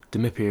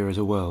Demipia is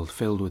a world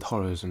filled with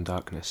horrors and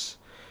darkness.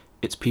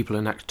 Its people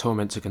enact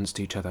torments against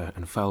each other,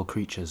 and foul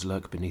creatures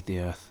lurk beneath the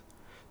earth.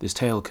 This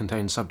tale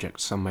contains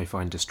subjects some may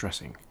find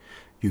distressing.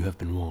 You have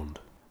been warned.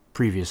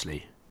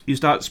 Previously. You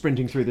start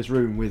sprinting through this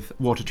room with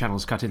water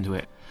channels cut into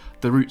it.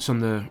 The roots on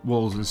the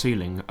walls and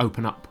ceiling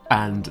open up,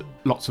 and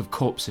lots of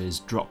corpses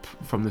drop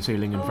from the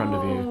ceiling in front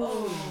of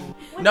you.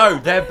 No,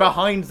 they're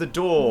behind the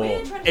door.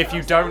 If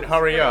you don't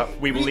hurry up,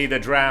 we will either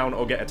drown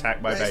or get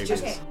attacked by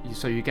babies.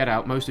 So you get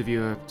out, most of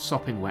you are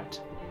sopping wet.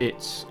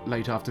 It's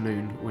late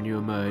afternoon when you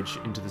emerge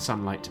into the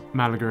sunlight.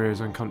 Malaga is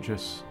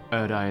unconscious,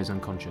 Erdai is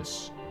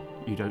unconscious.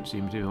 You don't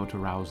seem to be able to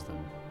rouse them.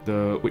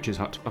 The witch's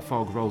hut. A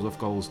fog rolls off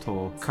Goal's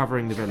Tor,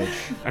 covering the village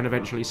and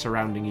eventually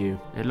surrounding you.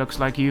 It looks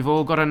like you've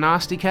all got a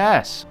nasty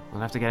curse.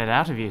 We'll have to get it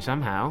out of you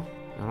somehow.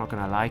 You're not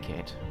going to like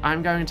it.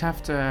 I'm going to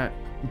have to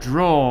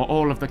draw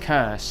all of the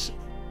curse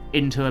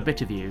into a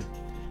bit of you,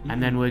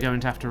 and then we're going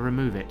to have to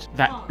remove it.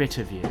 That bit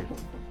of you.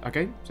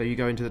 Okay, so you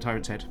go into the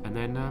tyrant's head, and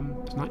then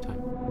it's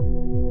nighttime.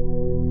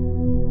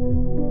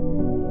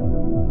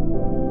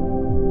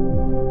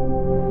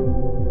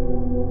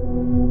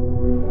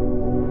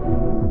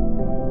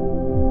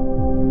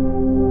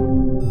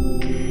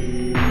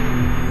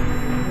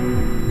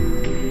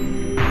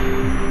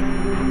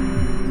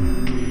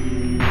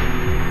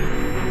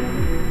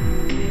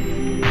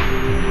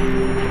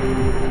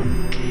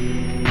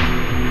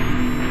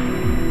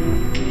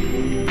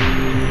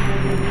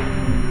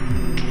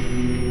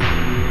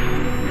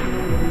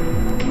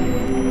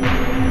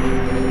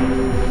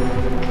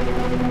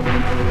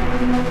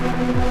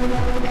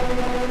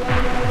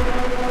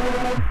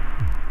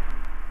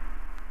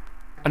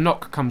 A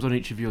knock comes on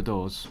each of your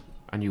doors,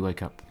 and you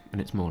wake up,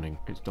 and it's morning.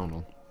 It's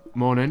Donald.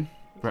 Morning.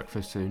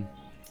 Breakfast soon.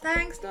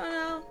 Thanks,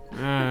 Donald.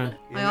 Uh,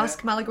 I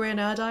ask Malaga and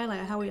Erdai, like,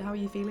 how are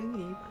you feeling? Are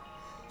you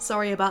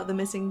sorry about the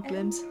missing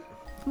limbs?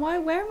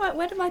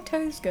 Where did my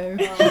toes go?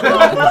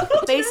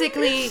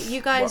 Basically,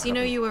 you guys, you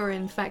know you were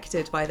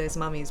infected by those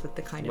mummies with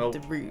the kind of the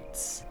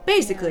roots.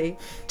 Basically,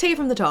 take it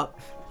from the top.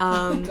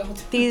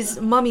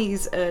 These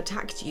mummies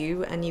attacked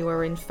you and you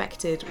were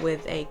infected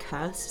with a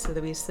curse, so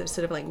there was sort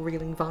of like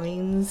reeling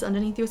vines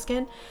underneath your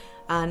skin,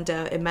 and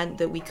it meant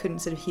that we couldn't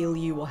sort of heal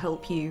you or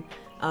help you,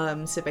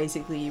 so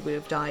basically you would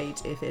have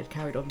died if it had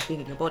carried on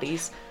being in your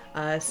bodies.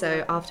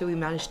 So after we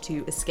managed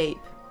to escape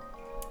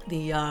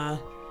the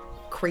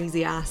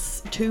crazy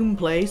ass tomb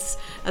place,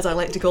 as I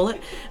like to call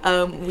it,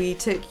 we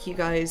took you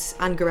guys,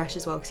 and Goresh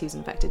as well because he was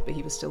infected but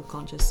he was still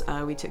conscious,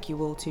 we took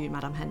you all to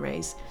Madame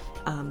Henry's,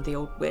 the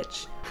old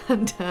witch,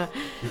 and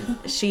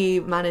she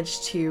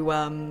managed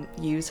to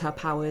use her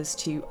powers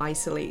to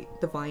isolate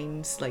the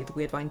vines, like the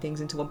weird vine things,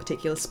 into one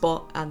particular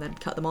spot and then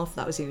cut them off.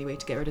 That was the only way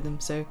to get rid of them,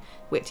 so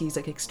we had to use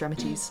like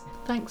extremities.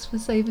 Thanks for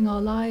saving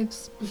our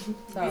lives.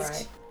 It's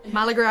alright.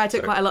 Malaga, I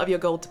took quite a lot of your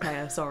gold to pay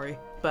her, sorry.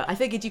 But I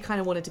figured you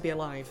kind of wanted to be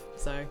alive,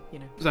 so, you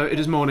know. So it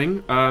is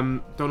morning.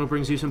 Donald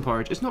brings you some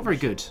porridge. It's not very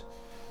good.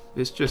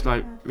 It's just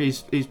like, he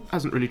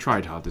hasn't really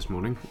tried hard this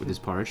morning with his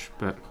porridge,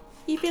 but...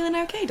 You feeling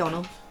okay,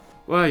 Donald?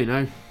 Well, you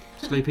know,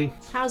 sleepy.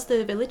 How's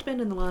the village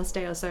been in the last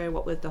day or so?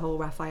 What with the whole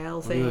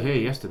Raphael thing? We were here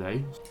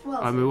yesterday.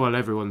 Well,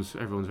 everyone's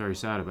very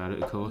sad about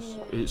it, of course.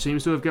 Yeah. It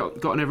seems to have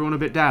gotten everyone a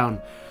bit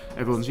down.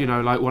 Everyone's, you know,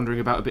 like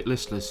wandering about a bit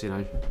listless, you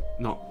know.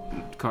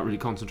 Can't really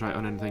concentrate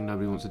on anything.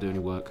 Nobody wants to do any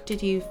work.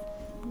 Did you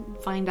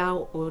find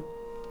out or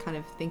kind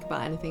of think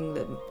about anything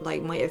that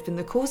like might have been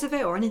the cause of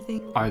it or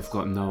anything? I've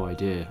got no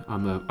idea.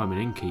 I'm an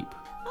innkeep.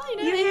 Oh,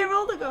 you hear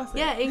all the gossip.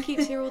 Yeah,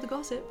 innkeeps hear all the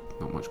gossip.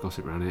 Not much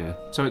gossip around here.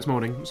 So it's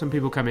morning. Some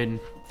people come in.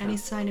 Any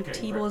sign of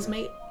Tibor's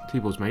mate?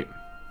 Tibor's mate?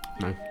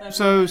 No.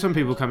 So some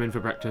people come in for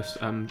breakfast.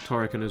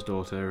 Torek and his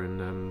daughter,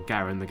 and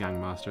Garen, the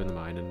gangmaster in the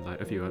mine, and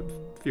like a few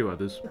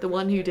others. The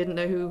one who didn't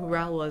know who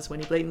Ral was when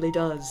he blatantly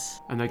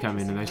does. And they come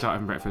in and they start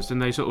having breakfast, and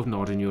they sort of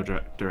nod in your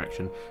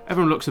direction.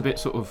 Everyone looks a bit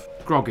sort of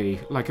groggy,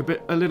 like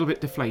a little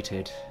bit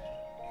deflated.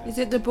 Is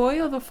it the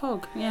boy or the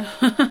fog? Yeah.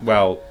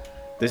 Well,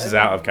 this is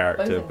out of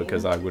character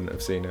because I wouldn't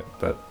have seen it,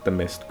 but the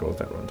mist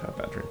caused everyone to have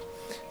bad dreams.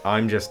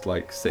 I'm just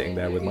like sitting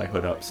there with my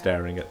hood up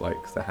staring at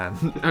like the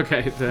hand.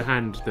 Okay, the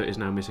hand that is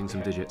now missing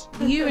some digits.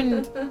 You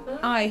and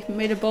I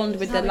made a bond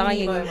with the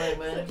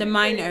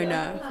mine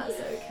owner,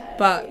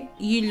 but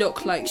you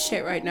look like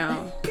shit right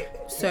now.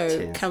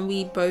 So can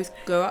we both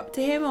go up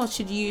to him, or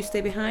should you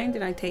stay behind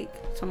and I take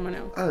someone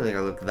else? I don't think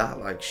I look that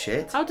like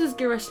shit. How does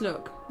Goresh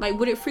look? Like,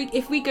 would it freak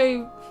if we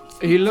go?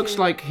 He looks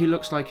like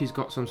he's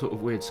got some sort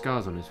of weird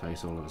scars on his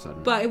face all of a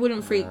sudden. But it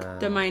wouldn't freak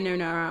the mine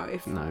owner out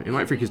if. No, it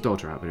might freak his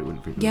daughter out, but it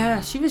wouldn't freak.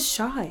 Yeah, she was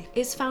shy.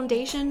 Is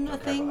foundation a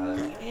thing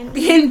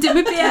in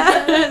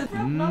Demipia?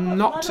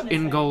 Not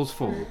in Goal's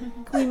Fall.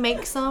 Can we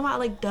make some out of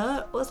like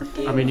dirt or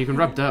something? I mean, you can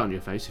rub dirt on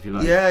your face if you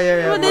like.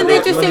 Yeah. Well, then they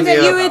just think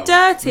that you were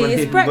dirty.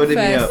 It's breakfast.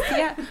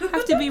 Yeah,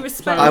 have to be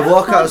respectful. I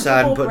walk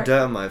outside and put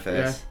dirt on my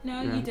face.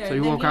 Yeah. No, you don't. So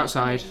you walk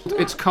outside.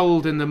 It's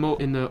cold in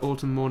the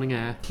autumn morning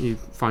air. You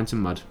find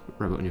some mud,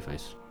 rub it on your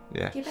face.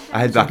 Yeah. I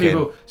head back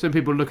in. Some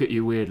people look at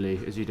you weirdly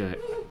as you do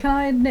it. Can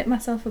I knit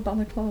myself a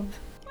balaclava?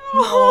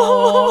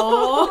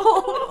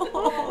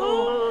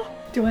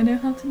 Do I know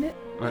how to knit?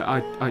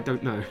 I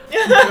don't know.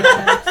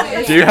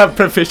 Do you have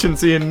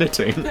proficiency in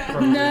knitting?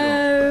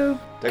 No.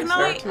 Can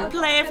I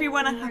play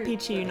everyone a happy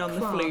tune on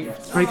the flute?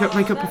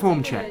 Make a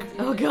perform check.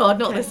 Oh god,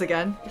 not this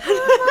again.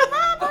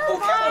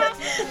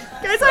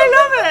 Guys, I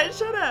love it.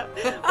 Shut up.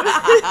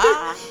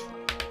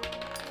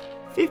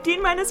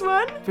 15 minus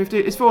 1?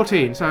 15. It's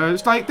 14. So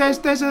it's like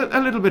there's a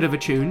little bit of a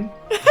tune,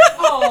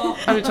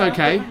 and it's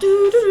okay.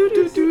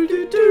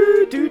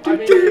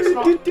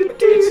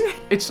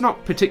 It's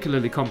not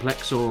particularly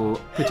complex or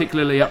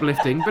particularly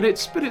uplifting, but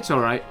it's all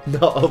right.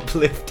 Not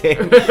uplifting.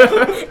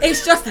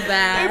 It's just I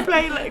there.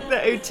 play like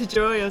the Ode to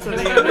Joy or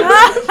something.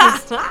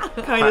 Just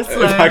kind of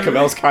slow. Like a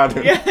Mel's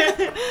Cannon.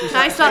 Can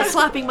I start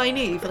slapping my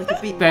knee for like a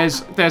beat?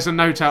 There's a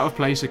note out of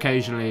place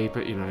occasionally,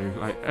 but you know,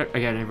 like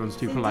again, everyone's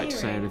too polite to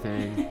say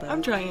anything.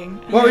 I'm trying.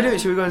 What are we doing?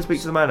 Should we go and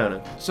speak to the man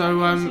owner? So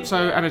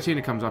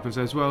Anatina comes up and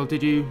says, "Well,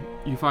 did you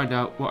find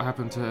out what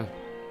happened to her?"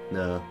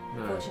 No.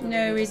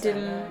 No, we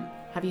didn't.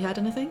 Have you heard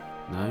anything?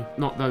 No,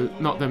 not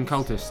them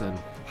cultists then.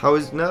 How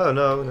is... No.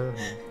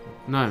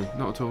 No,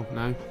 not at all.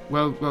 No.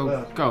 Well,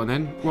 go on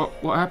then.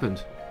 What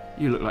happened?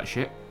 You look like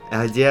shit.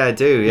 Yeah, I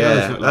do, Yeah,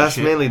 yeah. look like That's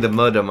shit. mainly the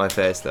mud on my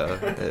face, though.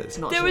 It's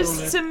not. There was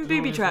some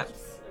booby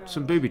traps.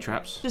 Some booby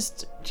traps.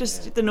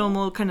 Just the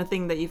normal kind of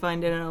thing that you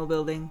find in an old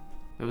building.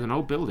 There was an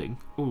old building,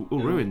 all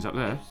ruins up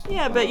there.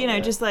 Yeah, but you know,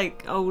 just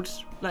like old,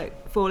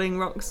 like falling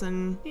rocks,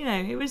 and you know,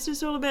 it was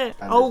just all a bit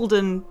old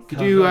and.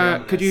 Could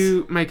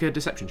you make a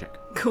deception check?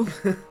 Cool.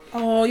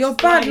 Oh, you're a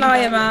bad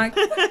liar, Mag.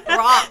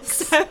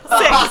 Rocks.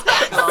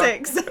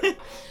 6.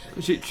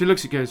 She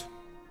looks at you, goes,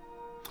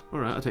 "All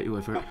right, I'll take your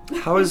word for it."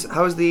 How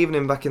was the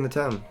evening back in the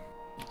town?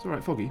 It's all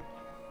right, foggy.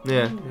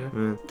 Yeah.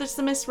 Does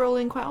the mist roll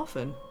in quite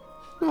often?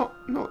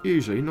 Not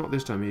usually, not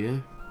this time of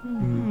year.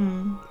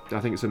 I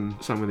think some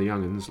of the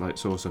young'uns like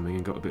saw something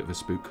and got a bit of a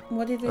spook.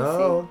 What did they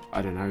Oh.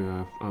 I don't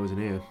know. I wasn't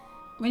here. see?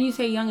 When you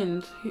say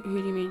young'uns, who do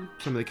you mean?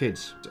 Some of the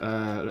kids.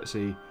 Let's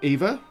see.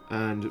 Eva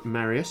and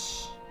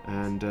Marius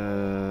and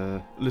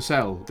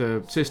Lucelle,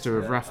 the sister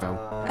of Raphael.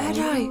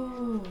 Right.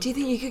 Do you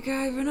think you could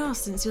go over and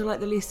ask since you're like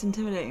the least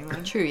intimidating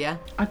one? True, yeah.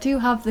 I do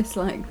have this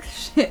like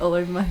shit all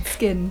over my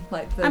skin,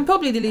 like the. I'm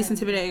probably the least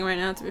intimidating right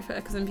now, to be fair,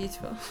 because I'm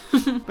beautiful.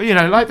 But you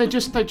know, like they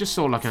just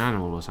saw like an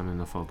animal or something in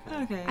the fog.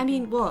 Okay. I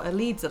mean, what? A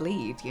lead's a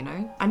lead, you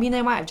know? I mean,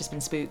 they might have just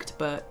been spooked,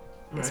 but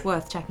it's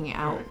worth checking it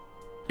out.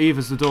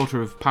 Eva's the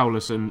daughter of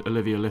Paulus and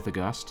Olivia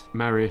Lithogast.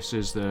 Marius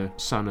is the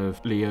son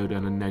of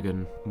Leodan and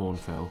Negan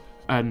Mournfell.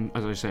 And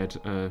as I said,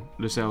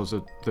 Lucelle's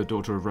the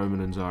daughter of Roman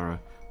and Zara.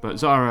 But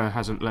Zara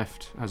hasn't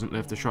left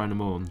the Shrine of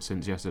Morn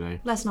since yesterday.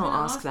 Let's not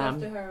ask them.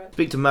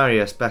 Speak to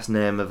Marius, best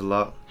name of the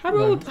lot. How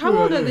old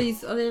are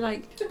these? Are they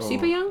like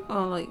super young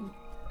or like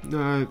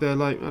No, they're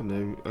like, I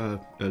don't know,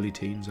 early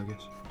teens, I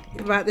guess.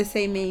 about the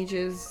same age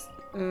as?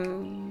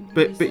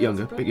 Bit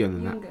younger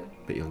than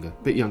that.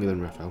 Bit younger than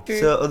Raphael.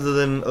 So other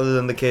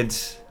than the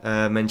kids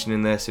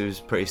mentioning this, it was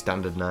a pretty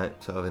standard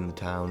night, sort of in the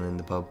town, in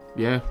the pub.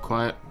 Yeah,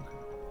 quiet.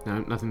 No,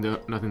 nothing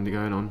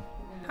going on.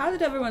 How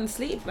did everyone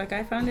sleep? Like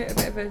I found it a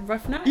bit of a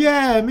rough night.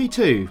 Yeah, me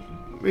too.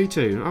 I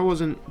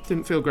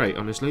didn't feel great,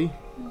 honestly.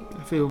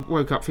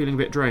 Woke up feeling a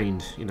bit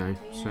drained, you know.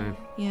 So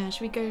Yeah,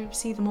 should we go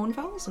see the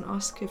Mournfells and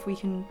ask if we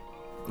can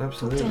talk to him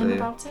Absolutely.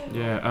 about it?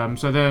 yeah,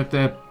 so they're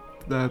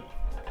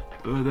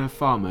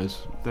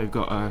farmers. They've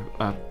got a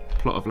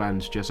plot of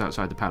land just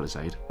outside the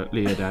palisade. But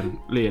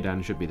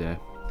Leodan should be there,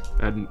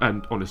 and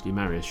honestly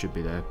Marius should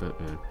be there, but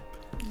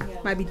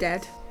Might be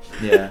dead.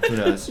 Yeah, who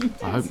knows?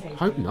 I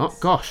hope not.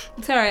 Gosh,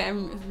 It's alright.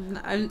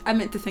 I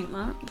meant to think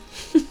that.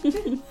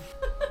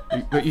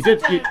 but you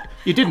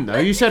didn't though.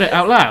 You said it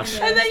out loud.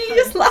 And then you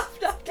just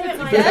laughed after.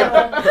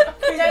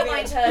 Don't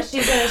mind her.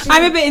 She's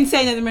I'm a bit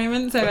insane at the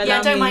moment, so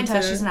allow don't me mind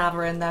her. to- She's an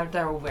Averin.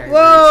 They're all very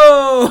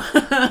Whoa!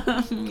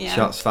 Yeah,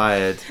 Shots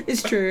fired.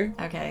 it's true.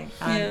 rude. Okay.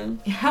 Yeah.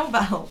 How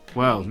about?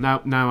 Well,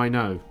 now I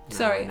know.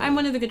 Sorry, I'm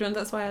one of the good ones.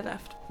 That's why I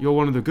left. You're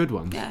one of the good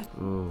ones. Yeah.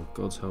 Oh,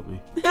 God's help me.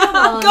 Come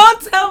on. God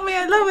help me!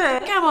 I love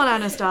it. Come on,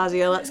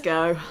 Anastasia. Let's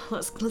go.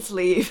 Let's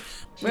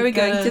leave. Where are we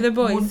going? To the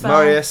boys? Mournfell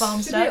Marius. Should we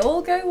Farmstead?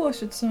 all go, or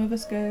should some of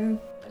us go?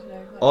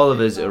 All of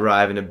us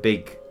arrive in a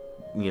big,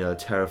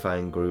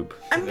 terrifying group.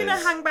 I'm gonna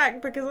hang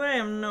back because I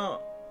am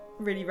not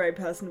really very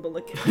personable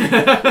looking.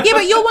 Yeah,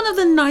 but you're one of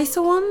the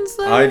nicer ones,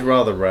 though. I'd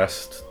rather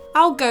rest.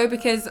 I'll go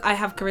because I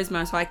have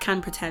charisma, so I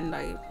can pretend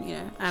I'm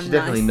Should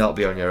definitely nice. not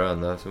be on your own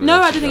though.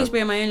 No, I don't think it should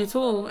be on my own at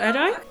all. Would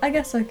I? I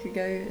guess I could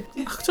go.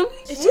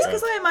 It's just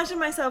because I imagine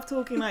myself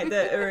talking like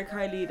the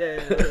Uruk-hai leader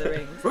of the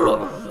Rings. Where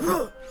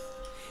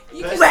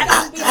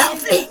are the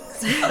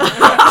halflings?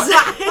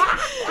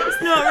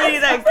 It's not really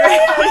that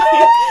great.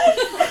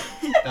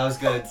 That was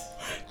good.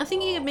 I'm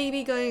thinking of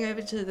maybe going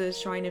over to the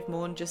Shrine of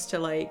Morn just to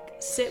like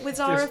sit with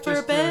Zara for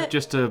a bit.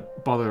 Just to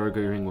bother a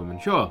grieving woman.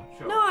 Sure.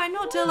 No, I'm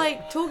not to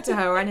like talk to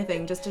her or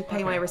anything. Just to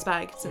pay my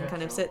respects and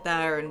kind of sit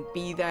there and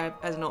be there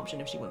as an option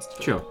if she wants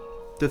to. Sure.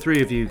 The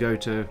three of you go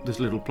to this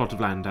little plot of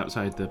land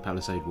outside the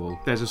palisade wall.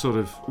 There's a sort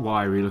of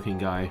wiry-looking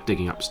guy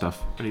digging up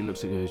stuff, and he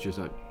looks at you and is just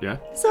like, yeah?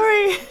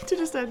 Sorry to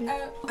disturb you.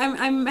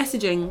 I'm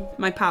messaging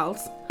my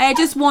pals. I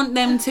just want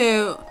them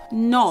to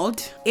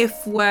nod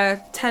if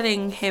we're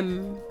telling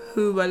him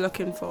who we're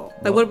looking for.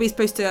 Like, what are we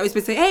supposed to? Are we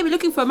supposed to say, "Hey, we're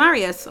looking for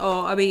Marius,"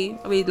 or are we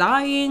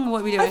lying?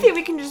 What are we doing? I think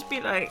we can just be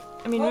like,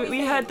 I mean,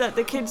 we heard that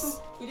the kids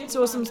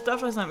saw some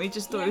stuff last night. We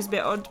just thought it was a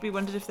bit odd. We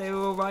wondered if they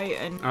were all right.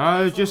 And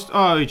He just,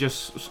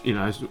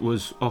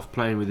 was off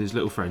playing with his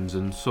little friends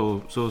and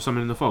saw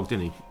something in the fog,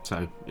 didn't he?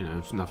 So,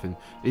 it's nothing.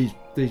 He's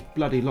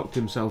bloody locked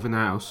himself in the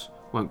house.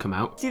 Won't come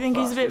out. Do you think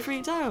he's a bit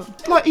freaked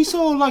out? Like he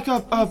saw like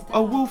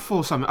a wolf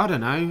or something. I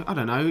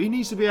don't know. He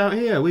needs to be out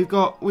here. We've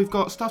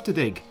got stuff to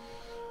dig.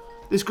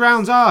 This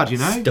ground's hard,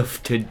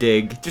 Stuff to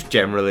dig, just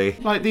generally.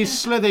 Like these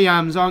slither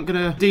yams aren't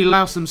gonna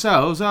delouse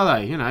themselves, are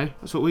they?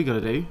 That's what we gotta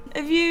do.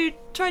 Have you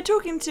tried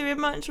talking to him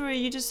much, or are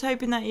you just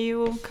hoping that he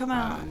will come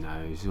out?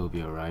 No, he'll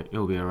be alright.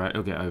 He'll be alright.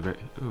 He'll get over it.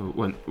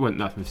 Won't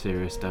nothing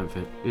serious, don't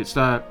think. It's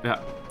that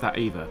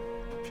Eva.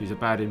 She's a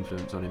bad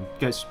influence on him.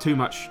 Gets too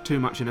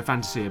much in a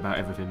fantasy about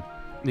everything.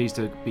 Needs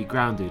to be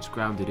grounded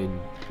in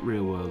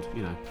real world,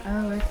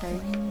 Oh, okay.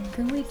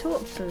 Can we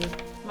talk to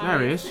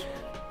Marius?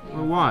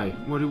 Well, why?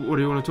 What do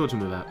you want to talk to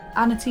him about?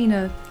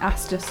 Anatina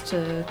asked us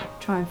to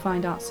try and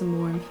find out some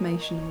more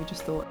information, and we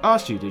just thought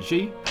Asked you, did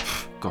she?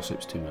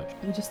 Gossip's too much.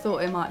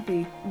 it might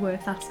be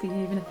worth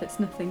asking, even if it's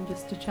nothing,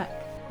 just to check.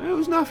 It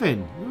was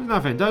nothing.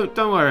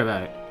 Don't worry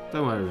about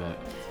it.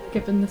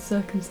 Given the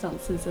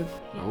circumstances of,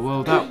 Oh,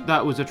 well,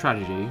 that was a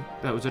tragedy.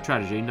 That was a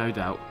tragedy, no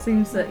doubt.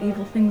 seems that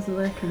evil things are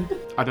lurking.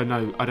 I don't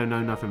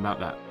know nothing about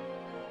that.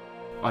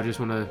 I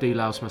just want to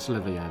delouse my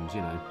slither yams,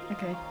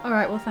 Okay. All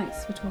right. Well,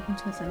 thanks for talking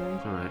to us anyway.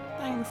 All right.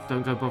 Thanks.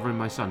 Don't go bothering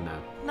my son now.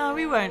 No,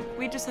 we won't.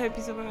 We just hope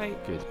he's alright.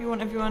 Good. We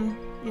want everyone,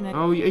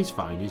 Oh, he's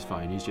fine. He's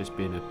just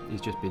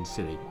been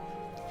silly.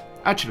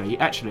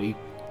 Actually,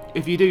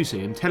 if you do see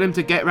him, tell him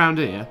to get round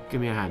here.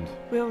 Give me a hand.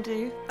 Will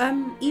do.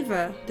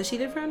 Eva, does she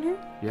live around here?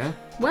 Yeah?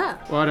 Where?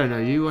 Well, I don't know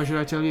you. Why should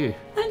I tell you?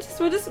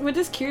 We're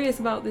just curious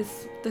about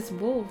this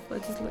wolf.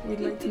 We'd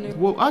like to know.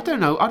 Well, I don't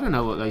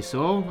know what they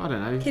saw. I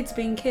don't know. Kids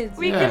being kids.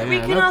 We Yeah, can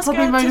they've ask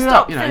probably her made to it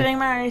stop up, filling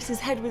Marius's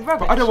head with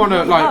rubbish. But I don't want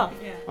to Love.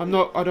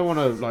 I don't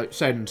want to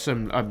send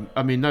some.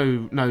 I mean,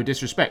 no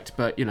disrespect,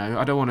 but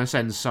I don't want to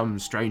send some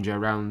stranger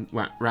round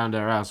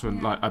our house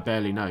when I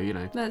barely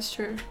know. That's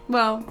true.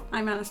 Well,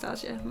 I'm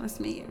Anastasia. Nice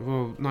to meet you.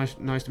 Well,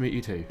 nice to meet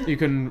you too. You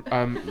can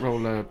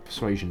roll a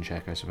persuasion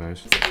check, I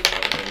suppose.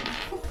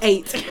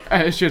 8.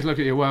 It's just look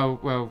at you.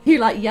 Well.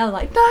 You yell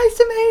nice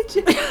to meet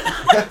you.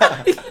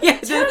 Yeah,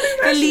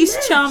 the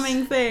least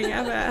charming thing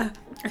ever.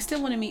 I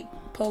still want to meet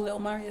poor little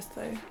Marius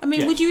though. I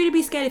mean, Yes. would you really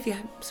be scared if you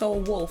saw a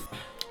wolf?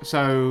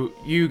 So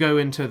you go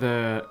into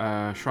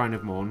the Shrine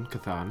of Morn,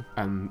 Cathan,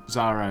 and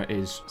Zara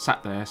is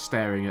sat there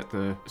staring at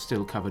the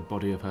still covered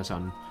body of her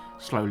son,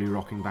 slowly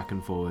rocking back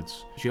and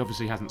forwards. She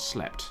obviously hasn't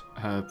slept.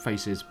 Her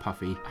face is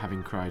puffy,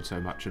 having cried so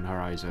much, and her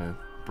eyes are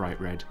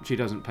bright red. She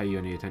doesn't pay you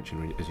any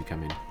attention as you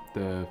come in.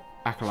 The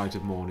Acolyte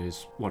of Morn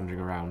is wandering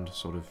around,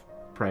 sort of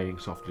praying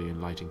softly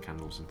and lighting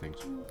candles and things.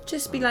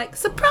 Just be like,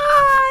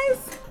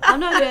 surprise! I'm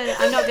not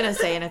gonna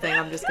say anything.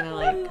 I'm just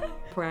gonna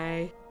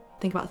pray,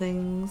 think about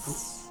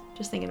things,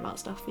 just thinking about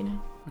stuff,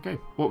 Okay,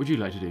 what would you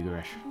like to do,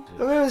 Goresh? I'm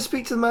going to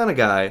speak to the manor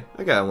guy.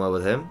 I get on well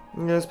with him.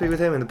 I'm going to speak with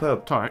him in the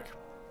pub. Tarek?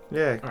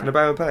 Yeah, can I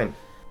buy him a pint?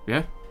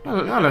 Yeah?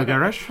 Hello,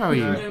 Goresh. How are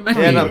you?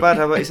 Yeah, not bad.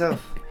 How about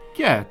yourself?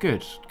 Yeah,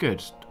 good.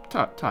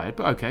 Tired,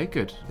 but okay,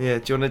 good. Yeah,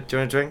 do you want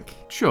to drink?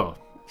 Sure.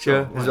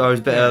 Sure. It was always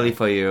a bit early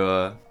for you.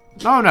 Or...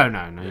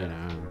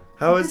 No.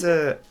 How was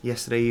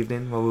yesterday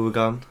evening while we were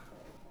gone?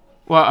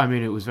 Well, I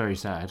mean, it was very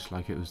sad.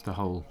 It was the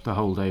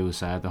whole day was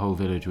sad. The whole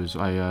village was.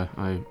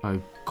 I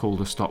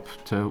called a stop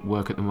to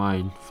work at the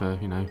mine for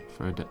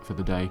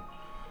the day.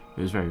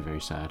 It was very,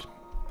 very sad.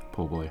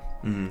 Poor boy.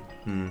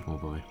 Poor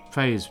boy.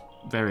 Faye is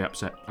very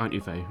upset, aren't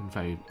you, Faye?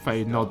 And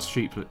Faye nods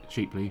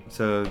sheepily.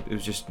 So it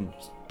was just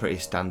pretty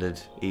standard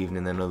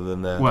evening then, other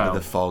than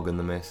the fog and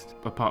the mist.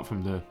 Apart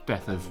from the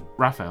death of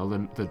Raphael,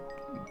 the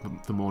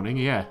morning,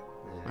 yeah.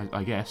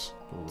 I guess.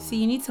 So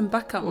you need some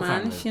backup, Or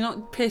man. family. If you're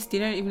not pissed, you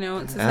don't even know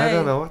what to say. I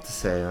don't know what to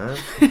say,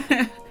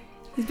 man.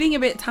 He's being a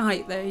bit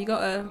tight though. You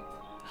gotta.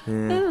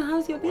 Yeah. Oh,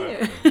 how's your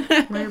beer?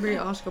 Maybe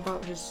ask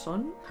about his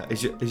son.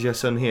 Is your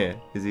son here?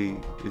 Is he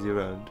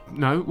around?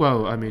 No,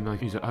 well, I mean,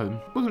 he's at home.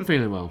 Wasn't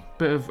feeling well.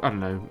 Bit of, I don't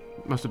know,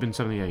 must have been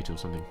something he ate or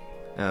something.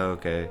 Oh,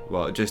 okay.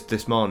 Well, just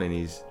this morning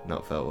he's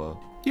not felt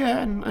well. Yeah,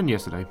 and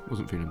yesterday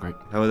wasn't feeling great.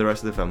 How are the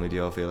rest of the family? Do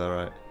you all feel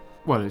alright?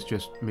 Well, it's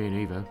just me and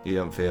Eva. You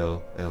don't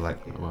feel like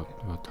Well,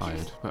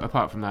 tired. But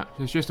apart from that,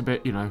 it's just a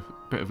bit,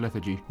 bit of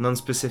lethargy.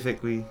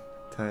 non-specifically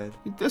tired?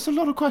 There's a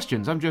lot of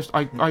questions. I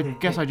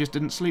guess I just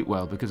didn't sleep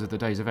well because of the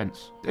day's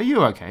events. Are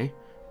you okay?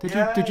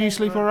 Did you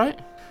sleep all right?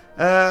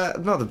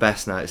 Not the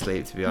best night's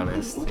sleep, to be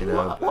honest.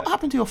 What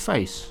happened to your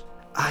face?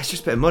 It's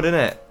just a bit of mud,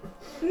 innit?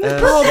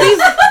 Oh,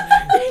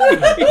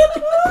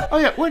 Oh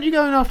yeah, weren't you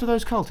going after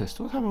those cultists?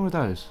 What happened with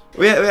those?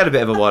 We had a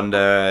bit of a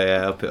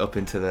wander up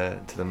into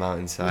the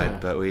mountainside, Yeah.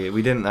 but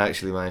we didn't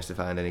actually manage to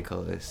find any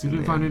cultists. You in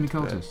didn't the find end,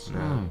 any but cultists?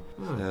 No.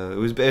 Oh. So it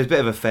was a bit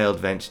of a failed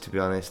venture, to be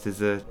honest.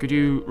 Could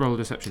you roll a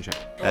deception check?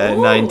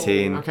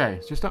 19. Okay,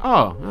 it's just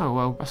oh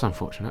well, that's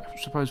unfortunate.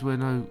 Suppose we're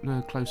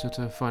no closer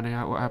to finding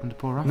out what happened to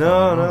poor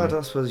Raphael. No, are I we?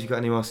 don't suppose you got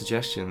any more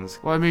suggestions.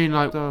 Well, I mean,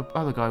 like the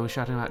other guy was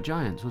shouting about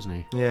giants, wasn't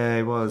he? Yeah,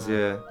 he was.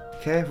 Yeah.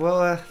 Okay.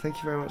 Well, thank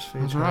you very much for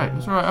your That's time. all right.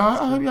 That's all right.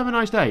 I hope you have a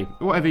nice day.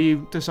 Whatever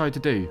you decide to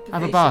do,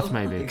 have a bath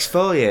maybe.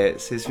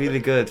 Exfoliates. It's really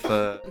good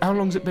for. How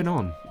long's it been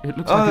on? It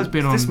looks like it's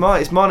been on. It's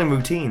morning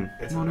routine.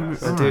 Morning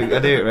I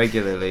do it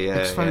regularly.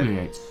 Yeah.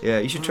 Exfoliates. Yeah,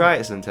 you should try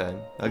it sometime.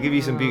 I'll give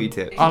you some beauty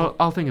tips.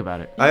 I'll think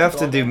about it. I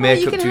often do you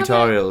makeup can have a-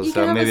 tutorials, you can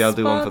so have a maybe I'll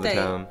do one spa for the day.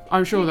 town.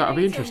 I'm sure that'll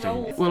be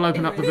interesting. We'll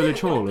open up the village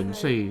hall and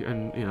see,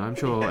 and I'm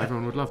sure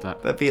everyone would love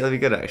that. That'd be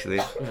good, actually.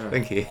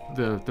 Thank you.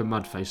 The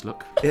mud face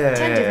look. Yeah.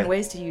 10 different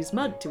ways to use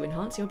mud to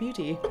enhance your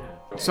beauty.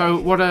 So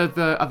what are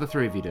the other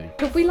three of you doing?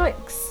 Could we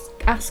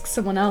ask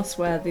someone else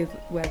where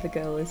the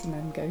girl is and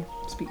then go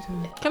speak to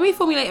her? Can we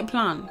formulate a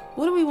plan?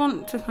 What do we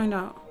want to find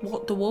out?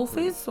 What the wolf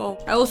is? Or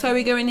also, are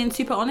we going in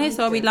super honest,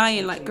 or are we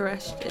lying like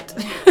Goresh did?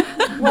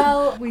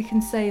 Well, we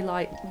can say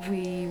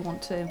we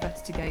want to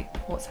investigate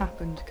what's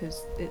happened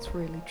because it's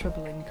really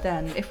troubling.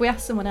 Then, if we ask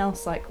someone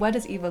else, where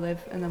does Eva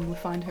live, and then we'll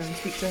find her and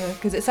speak to her,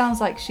 because it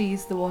sounds like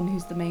she's the one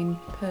who's the main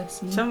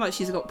person. Sounds like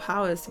she's got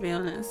powers, to be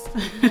honest.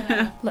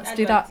 Let's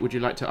do that. Would you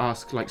like to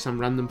ask some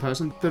random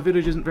person? The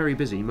village isn't very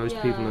busy.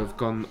 Most people have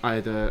gone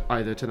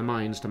either to the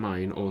mines to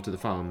mine, or to the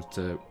farms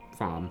to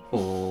farm,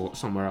 or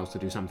somewhere else to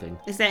do something.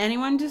 Is there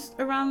anyone just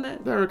around there?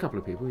 There are a couple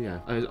of people, yeah.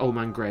 Old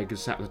man Greg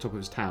is sat at the top of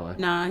his tower.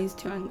 Nah, he's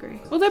too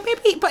angry. Although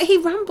but he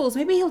rambles.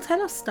 Maybe he'll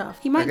tell us stuff.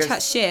 He might guess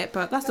chat shit,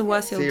 but that's the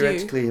worst he'll do.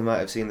 Theoretically, he might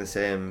have seen the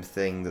same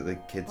thing that the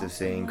kids have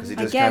seen, because he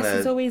I just guess kind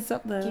he's of. always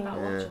up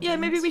there. Yeah,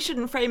 maybe we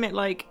shouldn't frame it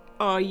like,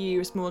 are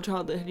you a small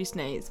child that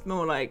hallucinates?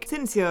 More like,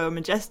 since you're a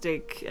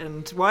majestic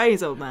and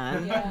wise old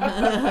man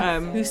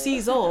Who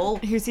sees all?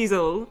 who sees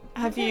all,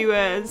 have you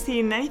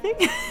seen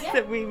anything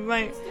that we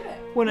might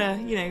want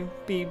to,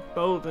 be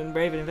bold and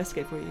brave and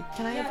investigate for you?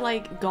 Can I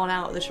have gone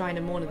out of the shrine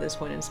and mourn at this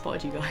point and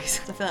spotted you guys?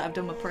 I feel like I've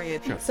done my prayer.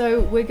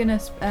 So we're gonna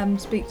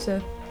speak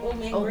to Old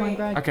Man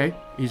Greg. Okay,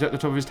 he's at the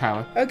top of his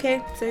tower.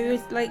 Okay, so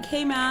it's like,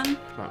 hey man.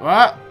 Like,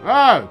 what?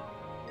 Oh!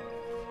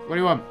 What do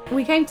you want?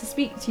 We came to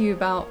speak to you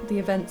about the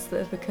events that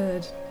have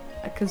occurred,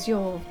 because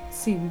you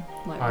seem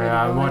like really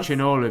I'm wise. watching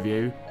all of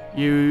you.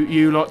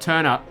 You lot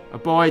turn up. A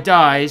boy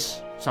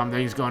dies.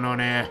 Something's gone on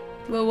here.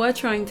 Well, we're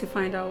trying to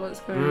find out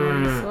what's going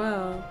on as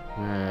well.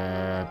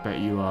 Bet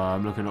you are.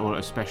 I'm looking at all,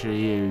 especially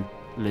you,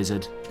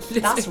 lizard.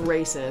 That's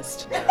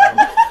racist.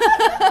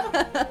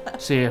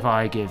 See if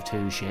I give two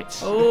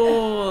shits.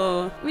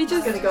 Oh, we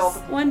just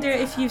wonder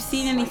if you've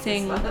seen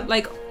anything.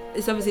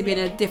 It's obviously been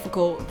a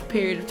difficult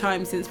period of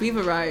time since we've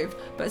arrived,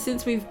 but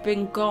since we've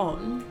been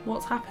gone,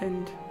 what's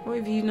happened? What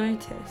have you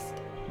noticed?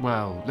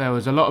 Well, there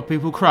was a lot of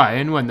people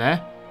crying, weren't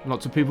there?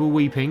 Lots of people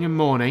weeping and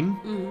mourning.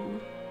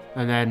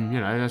 And then,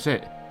 that's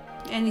it.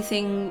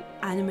 Anything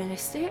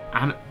animalistic?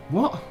 And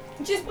what?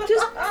 Just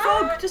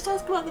fog. Just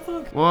ask about the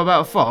fog. What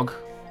about fog?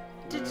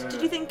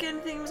 Did you think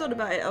anything was odd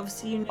about it?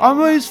 Obviously, you know. I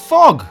mean, it's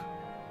fog.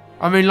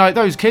 I mean,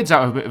 those kids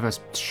out of a bit of a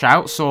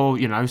shout saw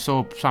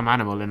some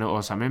animal in it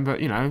or something,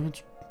 but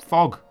it's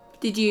fog.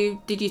 Did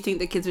you think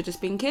the kids were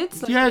just being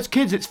kids? Yeah, it's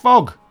kids. It's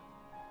fog.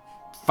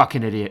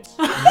 Fucking idiots.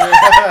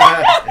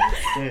 I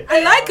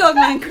like Old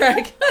Man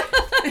Craig.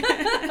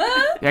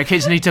 Yeah,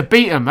 kids need to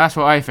beat them. That's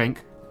what I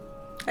think.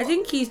 I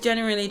think he's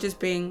generally just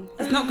being.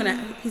 He's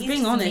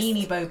being honest.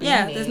 Meanie Bo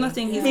Yeah, Beanie. there's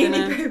nothing he's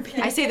gonna.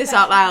 I say this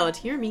out loud.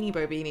 You're a meanie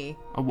bo beanie.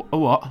 A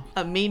what?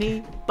 A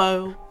meanie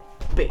bo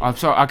beanie. I'm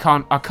sorry. I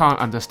can't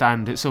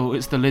understand. It's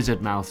the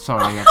lizard mouth.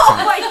 Sorry.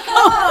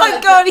 Oh my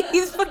god,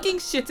 he's fucking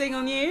shitting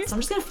on you. So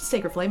I'm just gonna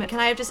sacred flame it. Can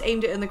I have just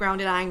aimed it in the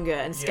ground in anger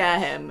and scare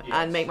him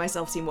and make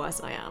myself seem worse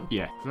than I am?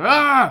 Yeah.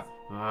 Ah!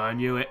 Oh, I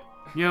knew it.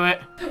 We're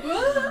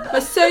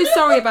so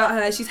sorry about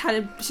her. She's had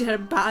a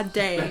bad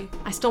day.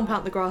 I stomp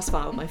out the grass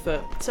fire with my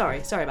foot.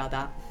 Sorry about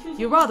that.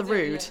 You're rather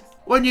rude.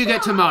 When you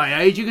get to my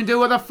age, you can do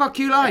what the fuck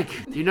you like.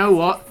 You know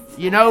what?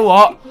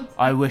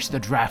 I wish the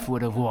draft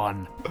would have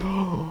won.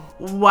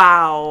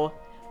 Wow.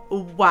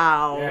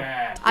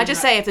 Yeah. I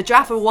just say if the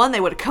draft had won, they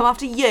would have come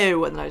after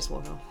you, and then I just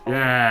walk off.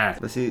 Yeah.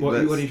 Let's see. What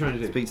are you trying to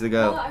do? Speak to the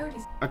girl.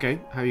 Okay,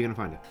 how are you going to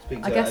find her?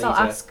 Speak to I guess I'll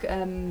Anita. ask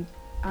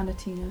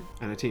Anatina.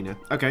 Anatina.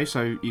 Okay,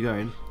 so you go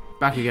in.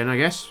 Back again, I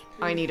guess.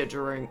 I need a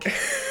drink.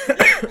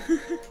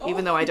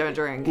 Even though I don't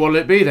drink. What'll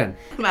it be then?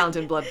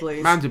 Mountain blood,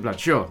 please. Mountain blood,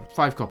 sure.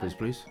 5 copies,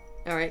 please.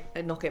 Alright,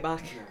 I'd knock it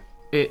back.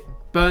 It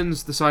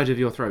burns the side of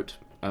your throat,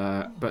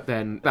 but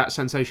then that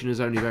sensation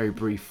is only very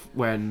brief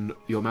when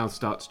your mouth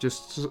starts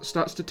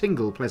to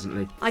tingle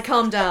pleasantly. I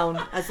calm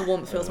down as the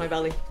warmth fills my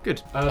belly.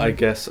 Good. I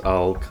guess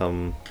I'll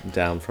come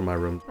down from my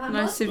room.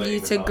 Nice of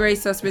you to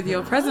grace us with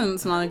your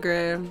presence,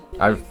 Malagrim.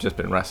 I've just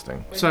been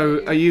resting.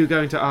 So, are you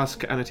going to ask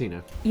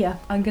Anatina? Yeah,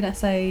 I'm gonna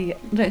say, I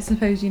don't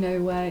suppose you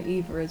know where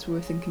Eva is. We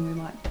were thinking we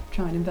might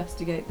try and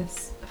investigate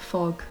this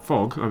fog.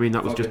 Fog. I mean,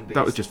 that was Fog just and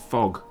that was beast. just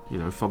fog. You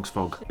know, fog's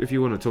fog. If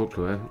you want to talk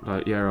to her,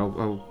 like, yeah,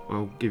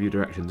 I'll give you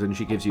directions, and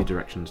she gives you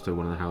directions to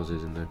one of the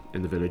houses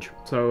in the village.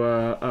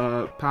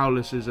 So,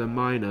 Paulus is a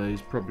miner.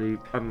 He's probably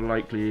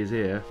unlikely he's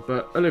here,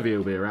 but Olivia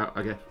will be around.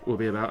 I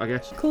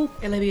guess. Cool.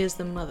 Olivia's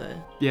the mother.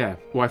 Yeah,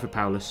 wife of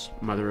Paulus,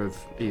 mother of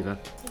Eva.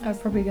 I'm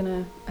probably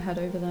gonna head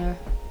over there.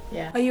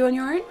 Yeah. Are you on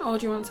your own, or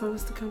do you want someone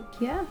else to come?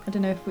 Yeah. I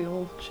don't know if we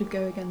all should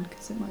go again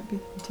because it might be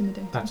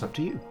intimidating. That's up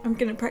to you. I'm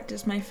gonna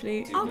practice my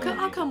flute. I'll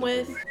come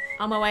with.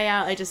 On my way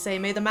out, I just say,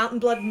 "May the mountain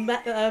blood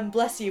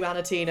bless you,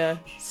 Anatina."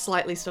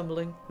 Slightly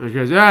stumbling. And she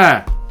goes,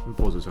 yeah, and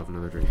pours herself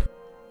another drink.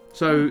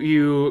 So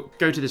you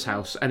go to this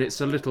house, and it's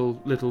a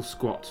little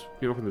squat.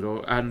 You knock on the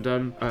door, and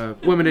a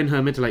woman in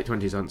her mid to late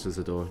 20s answers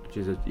the door.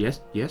 She says,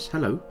 yes,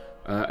 hello.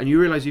 And you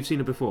realise you've seen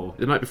her before.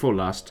 The night before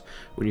last,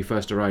 when you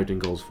first arrived in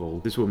Gulls Fall,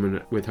 this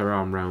woman with her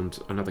arm round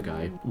another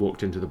guy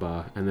walked into the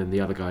bar, and then the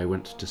other guy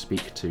went to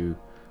speak to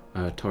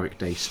Toric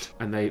Daist,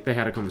 and they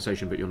had a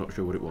conversation, but you're not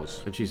sure what it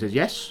was. And she says,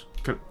 yes,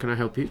 can I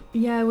help you?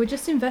 Yeah, we're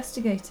just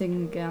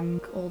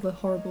investigating all the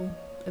horrible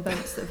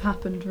events that have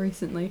happened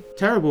recently.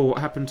 Terrible what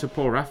happened to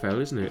poor Raphael,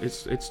 isn't it?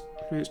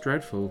 It's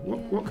dreadful.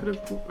 What could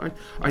have?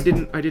 I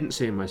didn't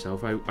see him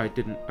myself. I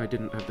didn't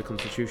have the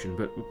constitution,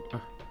 but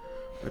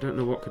I don't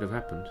know what could have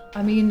happened.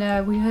 I mean,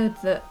 we heard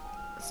that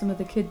some of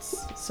the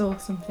kids saw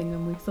something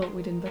and we thought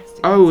we'd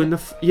investigate. Oh, it.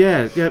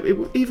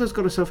 and Eva's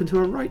got herself into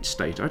a right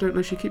state. I don't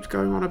know. She keeps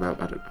going on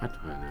about I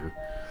don't know.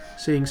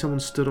 Seeing someone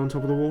stood on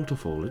top of the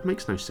waterfall. It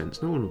makes no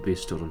sense. No one would be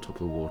stood on top of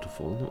the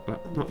waterfall.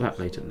 Not that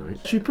late at night.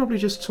 She probably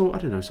just saw, I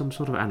don't know, some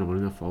sort of animal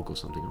in a fog or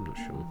something. I'm not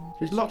sure.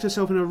 She's locked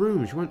herself in a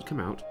room. She won't come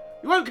out.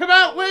 You won't come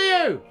out, will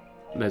you?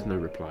 And there's no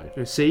reply.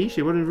 See,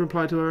 she won't even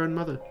reply to her own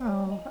mother.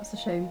 Oh, that's a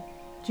shame.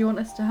 Do you want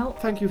us to help?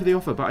 Thank you for the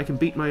offer, but I can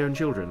beat my own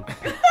children.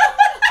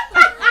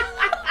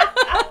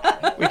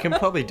 We can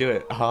probably do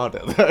it harder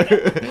though.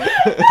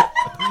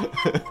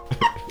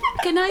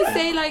 Can I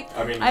say, like,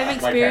 I mean, I've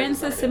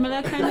experienced a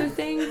similar kind of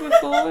thing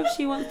before, if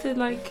she wants to,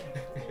 like,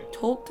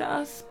 talk to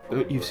us?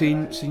 You've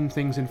seen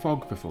things in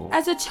fog before?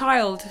 As a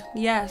child,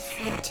 yes.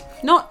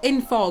 Not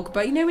in fog,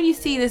 but you know when you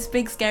see this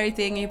big scary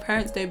thing and your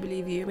parents don't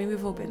believe you? I mean,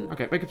 we've all been.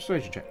 Okay, make a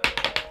persuasion check.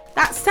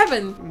 That's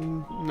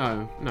 7.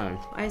 No.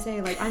 I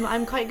say, like,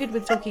 I'm quite good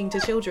with talking to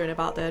children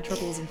about their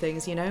troubles and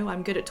things, you know?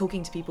 I'm good at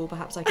talking to people,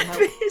 perhaps I can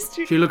help.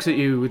 She looks at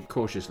you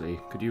cautiously.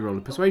 Could you roll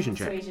a persuasion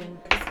check?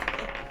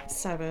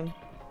 7.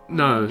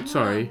 No,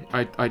 sorry.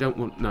 I don't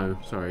want... No,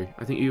 sorry.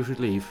 I think you should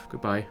leave.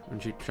 Goodbye.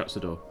 And she shuts the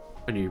door.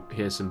 And you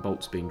hear some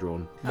bolts being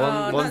drawn.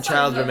 One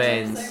child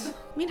remains. I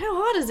mean, how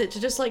hard is it to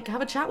just, like,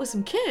 have a chat with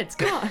some kids?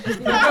 God.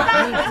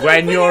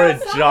 When you're a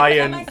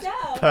giant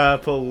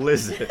purple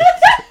lizard.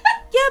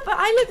 Yeah, but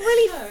I look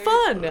really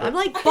fun. I'm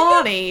like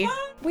Barney.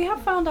 We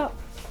have found out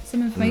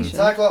some information.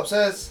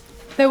 Cyclopses.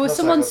 There was Not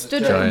someone Cyclops,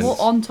 stood giants.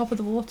 on top of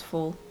the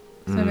waterfall.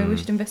 So maybe we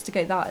should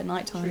investigate that at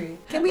night time.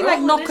 Can we, like,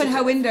 knock on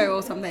her window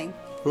or something?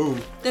 Who?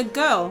 The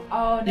girl.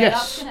 Oh no,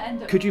 Yes.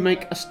 Could you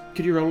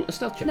roll a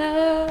stealth check?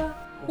 No.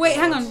 Wait,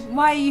 hang on.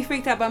 Why are you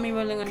freaked out about me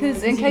rolling on her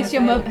Because window? in case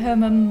her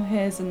mum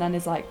hears and then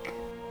is like,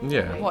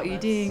 Yeah. what are you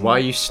doing? Why are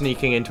you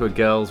sneaking into a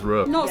girl's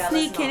room? Not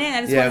sneaking in,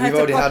 I just Yeah, want we've her to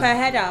already pop had- her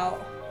head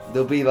out.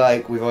 They'll be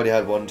like, we've already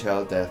had one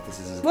child death. This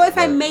is. What if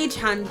I mage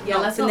hand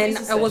knocked and then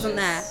I wasn't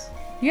there?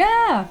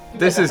 Yeah.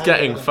 This is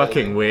getting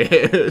fucking weird.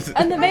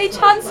 And the mage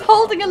hand's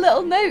holding a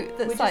little note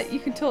that's like, you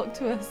can talk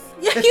to us.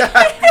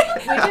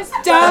 We're just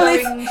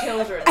Darling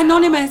children.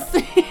 Anonymous.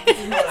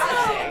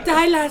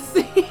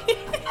 Dilas.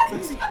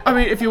 I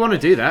mean, if you want to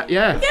do that,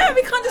 yeah. Yeah,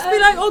 we can't just be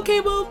like,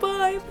 okay, well,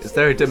 bye. Is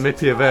there a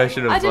Demipia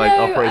version of I don't like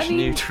know, Operation I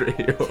mean-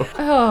 Nutri? Or...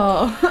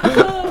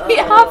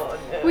 Oh.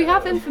 we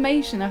have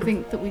information I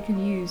think that we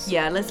can use.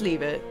 Yeah, let's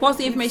leave it. What's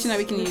the information that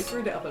we can use?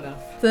 Screwed it up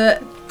enough.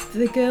 That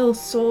the girl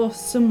saw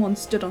someone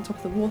stood on top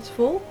of the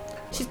waterfall.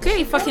 She's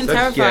clearly fucking So,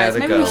 yeah, terrified. the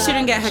Maybe we girl.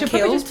 shouldn't get her She'll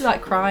probably killed. just be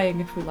like crying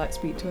if we like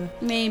speak to her.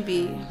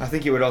 Maybe. I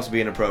think it would also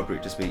be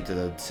inappropriate to speak to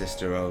the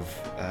sister of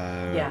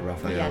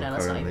Raphael Yeah, no,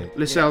 that's not currently.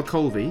 Lyselle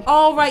Colby.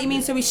 Oh, right, you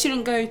mean so we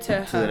shouldn't go to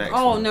the her? next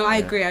Oh, one, no, I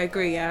yeah.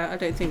 agree, yeah. I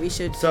don't think we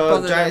should So,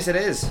 bother Giants them.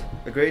 it is.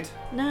 Agreed?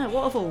 No,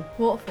 waterfall.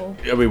 Waterfall.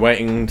 Are we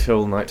waiting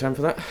until nighttime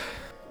for that?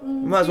 We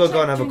might as well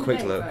go and have a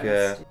quick look,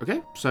 yeah.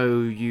 Okay,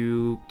 so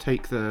you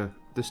take the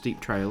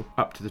steep trail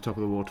up to the top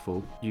of the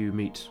waterfall. You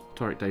meet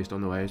Toric Daist on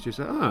the way. It's just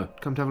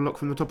like, come to have a look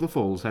from the top of the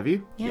falls, have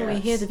you? Yeah, we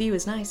hear the view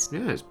is nice.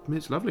 Yeah,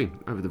 it's lovely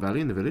over the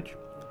valley in the village.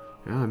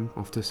 Yeah, I'm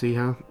off to see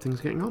how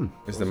things are getting on.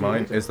 Is the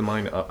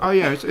mine up? Oh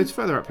yeah, it's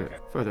further up here,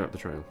 further up the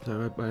trail.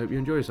 So I hope you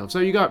enjoy yourself. So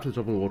you go up to the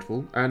top of the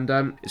waterfall, and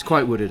it's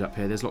quite wooded up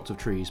here. There's lots of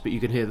trees, but you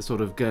can hear the sort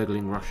of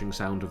gurgling, rushing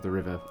sound of the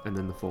river, and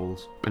then the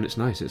falls. And it's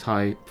nice. It's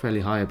high, fairly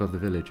high above the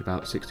village,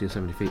 about 60 or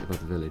 70 feet above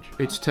the village.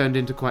 It's turned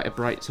into quite a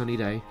bright, sunny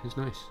day. It's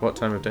nice. What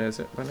time of day is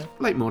it right now?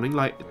 Late morning,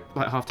 like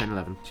 10:30,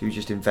 11. Should we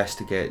just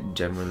investigate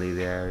generally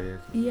the area?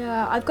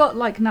 Yeah, I've got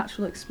like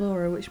Natural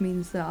Explorer, which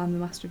means that I'm the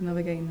master of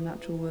navigating the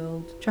natural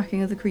world.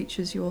 Tracking other creatures,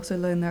 you also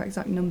learn their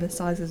exact numbers,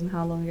 sizes, and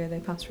how long ago they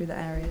passed through the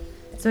area.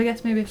 So I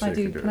guess maybe if So I you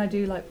do, could do can it. I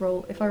do like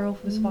roll? If I roll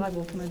for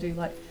survival, can I do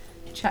like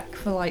check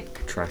for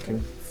like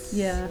Tracking.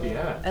 Yeah.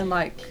 Yeah. And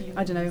like,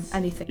 I don't know,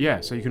 anything.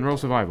 Yeah, so you can roll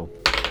survival.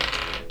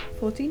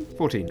 14?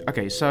 14.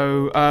 Okay,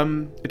 so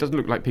it doesn't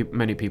look like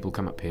many people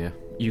come up here.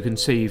 You can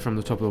see from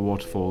the top of the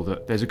waterfall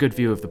that there's a good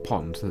view of the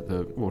pond that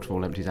the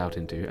waterfall empties out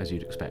into, as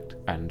you'd expect.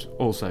 And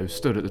also,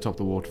 stood at the top of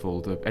the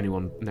waterfall,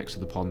 anyone next to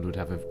the pond would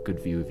have a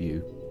good view of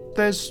you.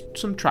 There's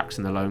some tracks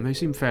in the loam. They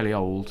seem fairly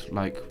old,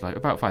 like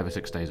about 5 or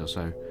 6 days or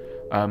so.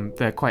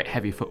 They're quite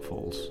heavy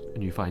footfalls,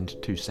 and you find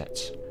 2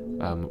 sets,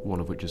 one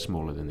of which is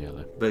smaller than the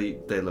other.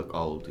 But they look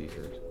old, you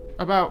said.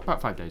 About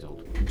 5 days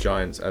old.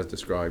 Giants, as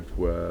described,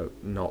 were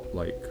not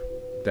like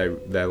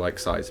they're like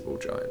sizable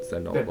giants. They're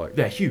not like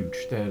They're huge.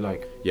 They're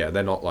like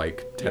they're not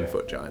like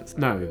 10-foot giants.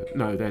 no,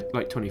 they're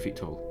like 20 feet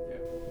tall.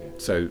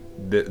 So I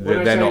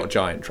they're say- not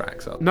giant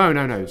tracks, are they?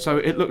 No. So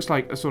it looks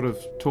like a sort of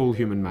tall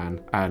human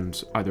man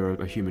and either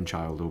a human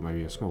child or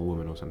maybe a small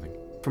woman or something.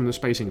 From the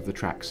spacing of the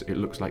tracks, it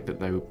looks like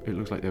they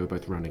were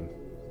both running.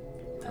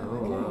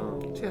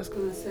 Just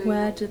gonna say.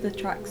 Where do the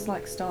tracks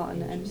like start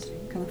and end?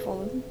 Can I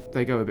follow them?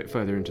 They go a bit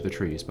further into the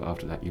trees, but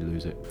after that you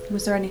lose it.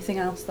 Was there anything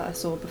else that I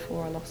saw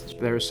before I lost?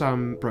 There are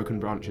some broken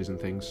branches and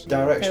things. They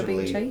were being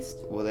Directionally, chased?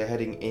 were they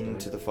heading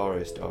into the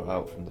forest or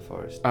out from the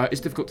forest?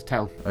 It's difficult to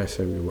tell. I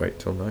say we wait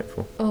till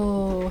nightfall.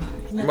 Oh.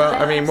 Well,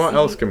 I mean, what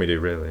else can we do,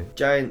 really?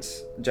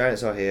 Giants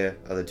are here,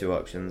 are the 2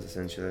 options,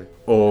 essentially.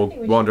 Or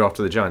wander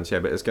after the giants, yeah,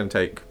 but it's going to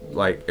take,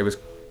 like, it was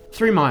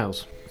 3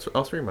 miles.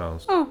 3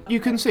 miles. You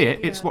can see it.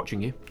 It's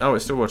watching you. Oh,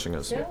 it's still watching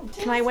us.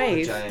 Can I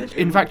wave? Giant.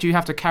 In fact, you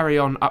have to carry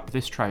on up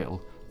this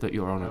trail that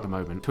you're on at the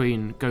moment.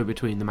 Go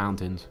between the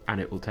mountains,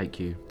 and it will take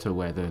you to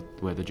where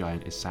the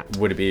giant is sat.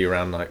 Would it be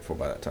around nightfall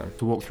by that time?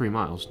 To walk 3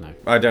 miles? No.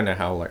 I don't know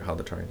how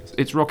the terrain is.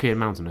 It's rocky and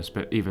mountainous,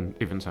 but even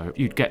so,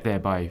 you'd get there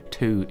by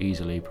 2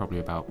 easily, probably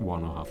about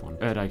 1 or half 1.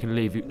 Erdai can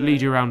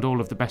lead you around all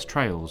of the best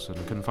trails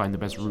and can find the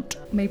best route.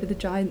 Maybe could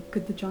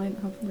the giant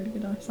have really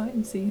good eyesight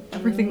and see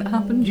everything that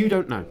happened? You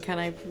don't know. Can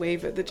I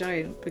wave at the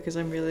giant because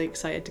I'm really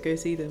excited to go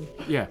see them?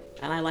 Yeah,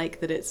 And I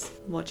like that it's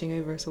watching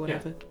over us or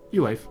whatever.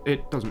 you wave.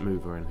 It doesn't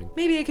move or anything.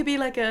 Maybe it could be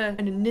like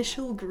an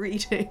initial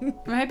greeting.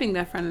 I'm hoping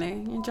they're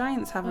friendly. Your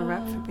giants have a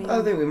rep for being.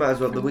 I think we might as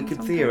well. We could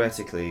Sometimes.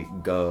 theoretically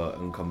go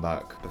and come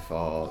back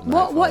before What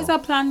nightfall. is our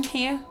plan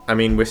here? I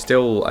mean, we're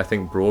still, I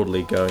think,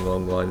 broadly going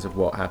along the lines of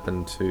what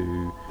happened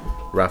to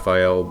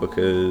Raphael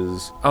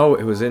because... Oh,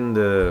 it was in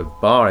the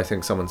bar, I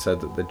think someone said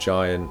that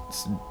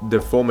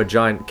the former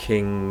giant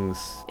kings...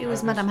 It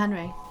was Madame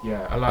Henry.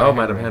 Yeah. Oh,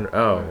 Madam Henry.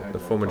 Oh, the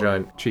former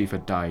giant... chief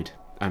had died,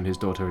 and his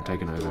daughter had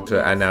taken over. So,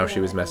 and now she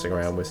was messing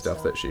around with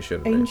stuff that she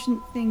shouldn't be.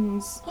 Ancient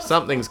things.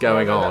 Something's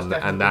going on,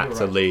 and that's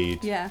a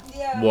lead. Yeah.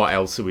 What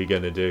else are we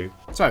going to do?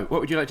 So, what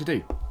would you like to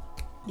do?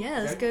 Yeah,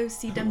 let's go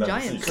see them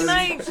giants. Can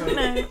I?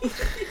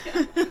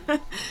 No.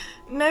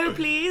 No,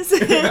 please.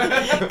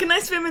 Can I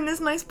swim in this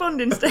nice pond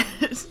instead?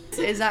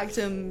 Is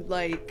Actum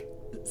like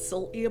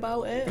salty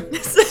about it?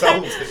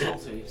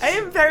 I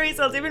am very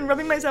salty. I've been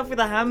rubbing myself with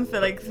a ham for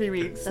like 3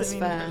 weeks. That's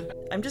fair.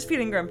 I'm just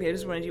feeling grumpy. I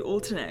just wanted you all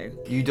to know.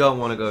 You don't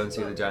want to go and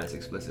see the giants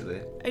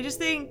explicitly. I just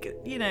think,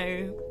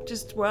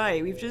 just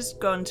why? We've just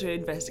gone to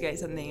investigate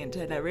something and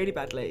turned out really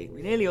badly.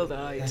 We nearly all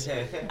died.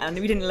 And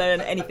we didn't learn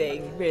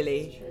anything,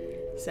 really.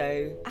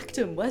 So,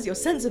 Actum, where's your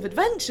sense of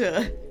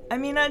adventure? I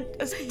mean, I've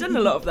done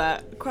a lot of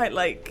that. Quite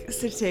like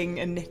sitting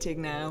and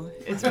knitting now.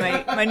 It's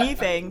my new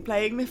thing,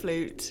 playing the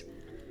flute,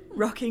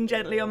 rocking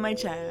gently on my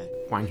chair,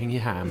 Wanking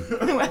your ham.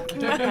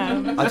 whacking my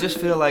ham. I just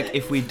feel like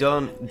if we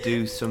don't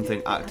do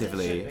something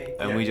actively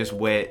and we just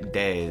wait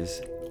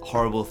days,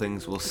 horrible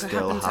things will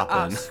still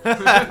happen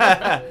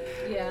happen.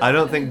 Yeah. I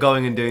don't think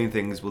going and doing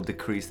things will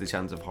decrease the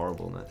chance of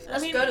horribleness.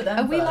 Let's go to them.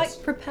 Are we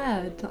like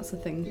prepared? That's the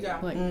thing. Yeah.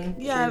 Like,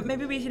 Yeah,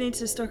 maybe we need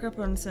to stock up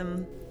on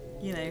some,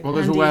 Well,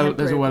 there's a handy well. head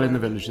There's a well in the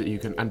rope. village that you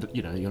can, and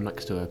you're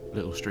next to a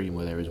little stream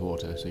where there is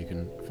water, so you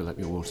can fill up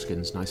your water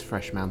skins. Nice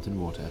fresh mountain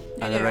water.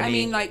 Oh, Are there I any-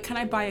 mean, like, can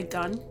I buy a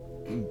gun?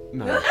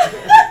 No.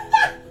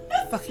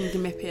 Fucking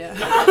Demipia.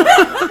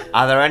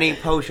 Are there any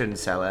potion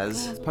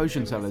sellers?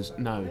 Potion sellers?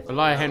 No.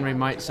 Elia Henry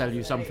might sell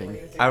you something.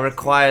 I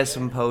require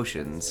some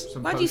potions.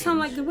 Some Why do you sound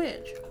like potions. the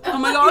witch? Oh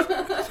my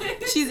god.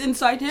 She's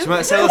inside She him.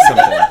 might sell us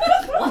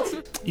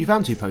something. You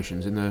found 2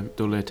 potions in the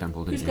Dolir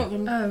temple, didn't Who's you? got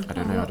them? oh. I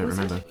don't know. I don't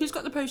remember. Who's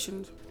got the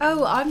potions?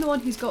 Oh, I'm the one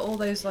who's got all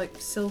those like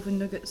silver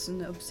nuggets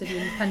and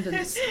obsidian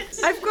pendants.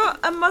 I've got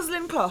a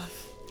muslin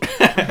cloth.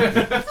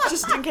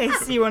 Just in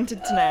case you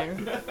wanted to know.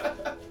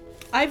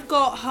 I've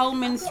got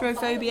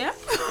Helminthrophobia.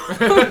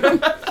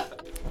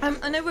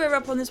 I know we're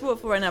up on this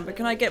waterfall right now, but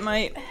can I get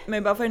my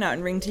mobile phone out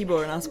and ring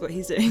Tibor and ask what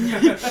he's doing?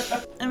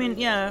 I mean,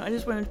 yeah, I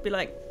just wanted to be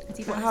like,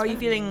 how are you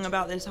feeling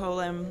about this whole,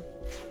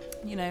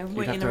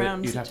 waiting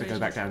around You'd have to go situation?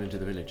 back down into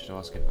the village to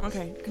ask him.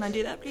 Okay, can I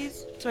do that,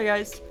 please? Sorry,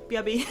 guys.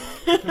 BRB.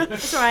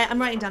 It's alright, I'm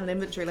writing down an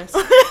inventory list.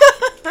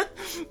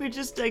 We're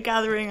just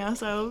gathering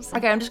ourselves.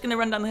 Okay, I'm just going to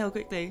run down the hill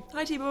quickly.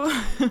 Hi, Tibor.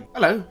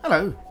 Hello.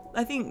 Hello.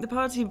 I think the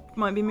party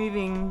might be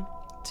moving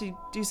to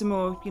do some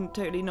more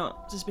totally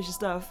not suspicious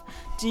stuff.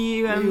 Do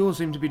you, You all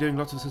seem to be doing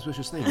lots of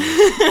suspicious things.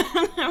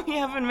 we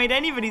haven't made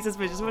anybody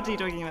suspicious. What are you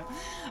talking about?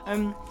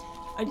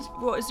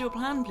 What is your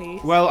plan,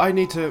 please? Well, I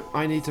need to.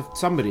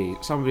 Somebody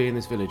in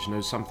this village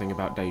knows something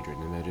about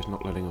Daedrin, and they're just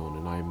not letting on,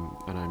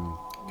 and I'm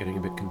getting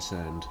a bit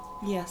concerned.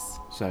 Yes.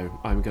 So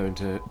I'm going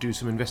to do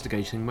some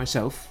investigating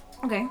myself.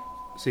 Okay.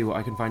 See what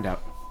I can find out.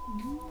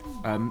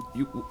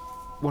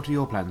 What are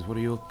your plans? What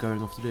are you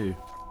going off to do?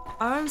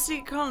 I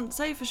honestly can't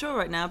say for sure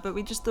right now, but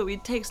we just thought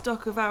we'd take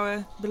stock of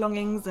our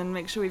belongings and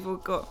make sure we've all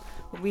got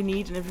what we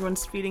need and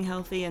everyone's feeling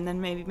healthy, and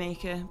then maybe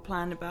make a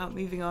plan about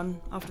moving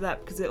on after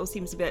that, because it all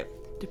seems a bit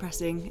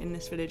depressing in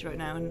this village right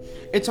now. And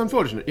it's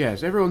unfortunate,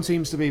 yes. Everyone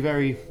seems to be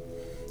very,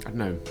 I don't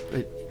know,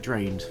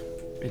 drained.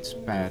 It's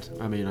bad.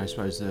 I mean, I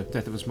suppose the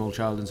death of a small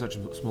child in such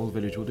a small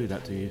village will do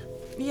that to you.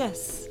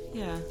 Yes,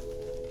 yeah.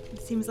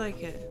 It seems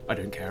like it. I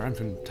don't care. I'm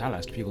from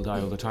Talast. People die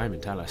all the time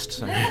in Talast,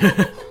 so...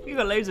 We've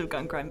got loads of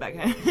gun crime back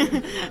home.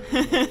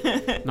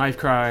 Knife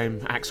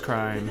crime, axe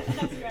crime,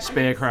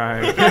 spear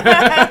crime.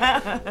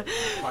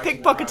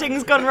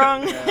 Pickpocketing's gone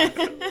wrong.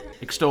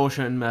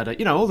 Extortion, murder,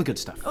 all the good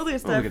stuff. All the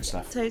good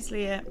stuff.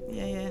 Totally,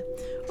 yeah.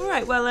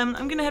 Alright, well, I'm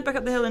going to head back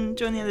up the hill and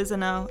join the others,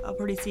 and I'll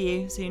probably see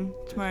you soon,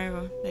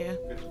 tomorrow or later.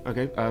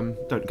 Okay,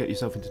 don't get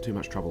yourself into too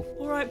much trouble.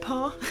 Alright,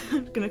 Pa.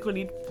 I'm going to call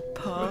you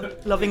Pa,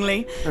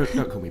 lovingly.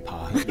 Don't call me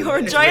Pa. You're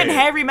a giant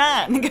hairy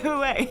man. Go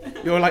away.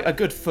 You're like a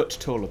good foot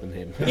taller than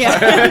him.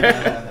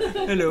 Yeah.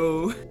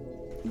 Hello.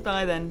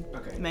 Bye then,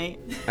 mate.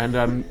 And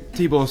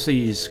Tibor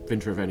sees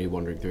Vinteraveni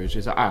wandering through.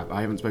 She's like,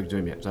 I haven't spoken to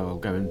him yet, so I'll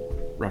go and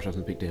rush up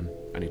and speak to him.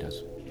 And he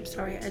does.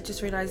 Sorry, I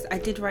just realised I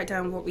did write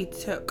down what we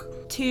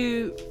took.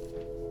 2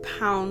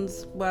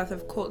 pounds worth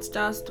of quartz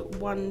dust,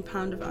 1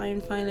 pound of iron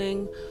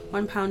filing,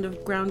 1 pound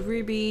of ground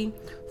ruby,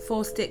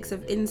 4 sticks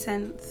of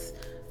incense,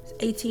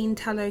 18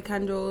 tallow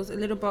candles, a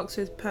little box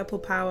with purple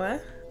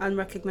powder,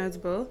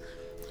 unrecognisable,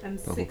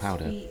 and purple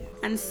powder.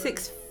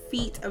 6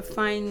 feet of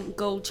fine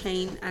gold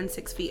chain and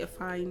 6 feet of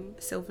fine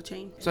silver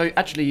chain. So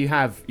actually, you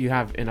have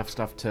enough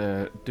stuff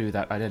to do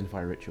that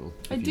identify ritual.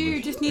 I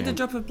do just need the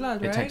drop of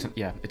blood, right?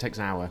 It takes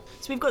an hour.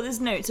 So we've got this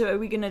note. So are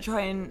we going to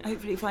try and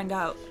hopefully find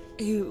out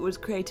who it was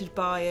created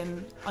by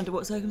and under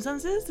what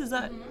circumstances? Is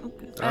that?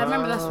 I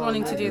remember us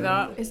wanting to do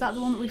that. Is that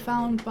the one that we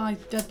found by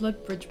Dead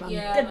Blood Bridgeman?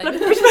 Yeah. Dead Blood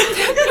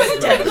Bridgeman.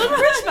 Dead Blood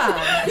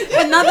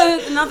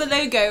Bridgeman. Another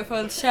logo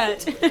for the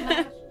shirt.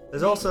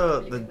 There's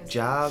also the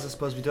jars. I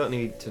suppose we don't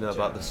need to know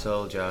about the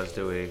soul jars,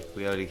 do we?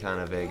 We already kind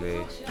of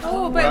vaguely.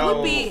 Oh, but it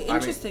would be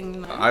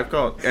interesting. I've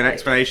got an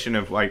explanation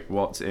of like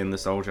what's in the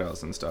soul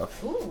jars and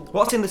stuff. Ooh.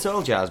 What's in the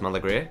soul jars,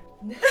 Malagry?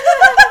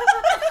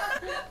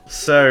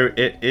 So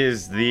it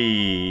is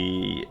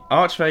the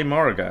Archfey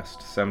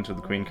Moragast, sent to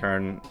the Queen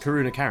Karen.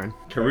 Karuna Karen.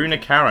 Karuna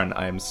Karen.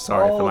 I am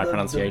sorry for my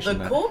pronunciation.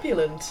 The there.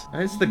 corpulent.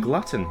 It's the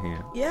glutton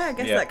here. Yeah, I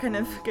guess that kind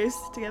of goes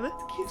together.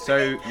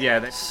 So yeah,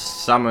 they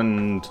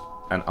summoned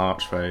an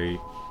Archfey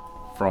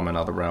from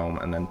another realm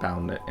and then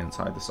bound it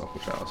inside the soul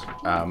jars.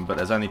 But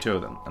there's only 2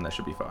 of them, and there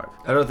should be 5.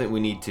 I don't think we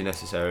need to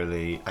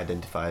necessarily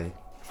identify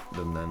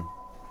them then.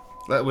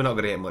 Like, we're not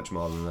going to get much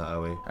more than that,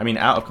 are we? I mean,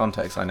 out of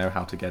context, I know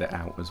how to get it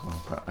out as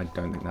well, but I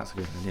don't think that's a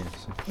good idea.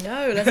 So.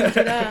 No, let's not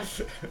do that.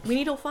 We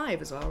need all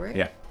 5 as well, right?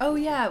 Yeah. Oh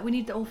yeah, we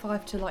need all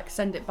 5 to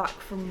send it back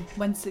from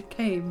whence it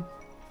came,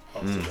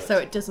 so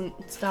it doesn't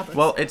stab us.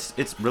 Well,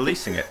 it's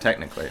releasing it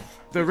technically.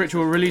 The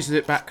ritual releases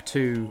it back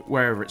to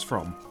wherever it's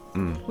from.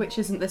 Which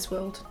isn't this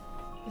world.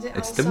 Is it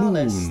It's the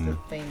Alsalis, moon. the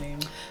Fey Moon?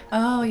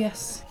 Oh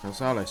yes.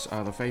 Alsalis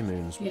are the Fey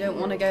Moons. You don't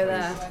want to go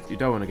there. You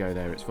don't want to go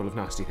there. It's full of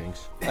nasty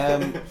things. I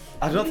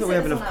don't think we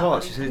have enough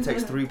quartz. You said it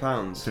takes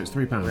 £3. So it's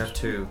 £3. We have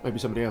 2. Maybe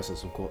somebody else has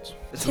some quartz.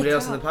 Is somebody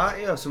else in the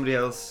party or somebody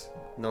else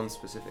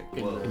non-specific?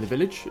 In the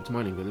village? It's a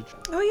mining village.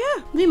 Oh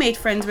yeah, we made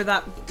friends with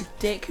that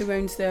dick who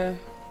owns the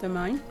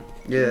mine.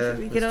 Yeah,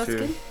 We could that's ask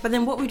true. him. But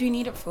then what would we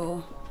need it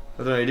for?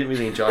 I don't know, he didn't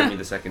really enjoy me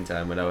the second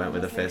time when I went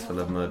with a face full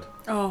of mud.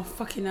 Oh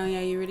fucking hell, yeah,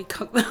 you really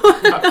cocked that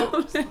one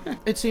out.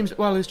 It seems,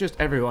 it's just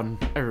everyone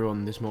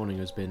this morning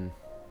has been,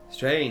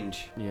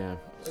 Strange. yeah.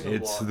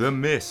 It's the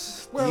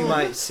mist. You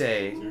might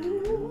say.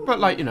 But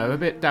a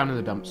bit down in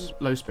the dumps,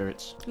 low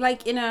spirits.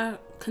 Like in a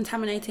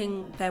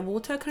contaminating their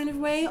water kind of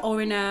way,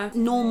 or in a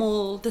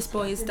normal this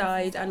boys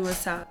died and was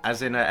sad?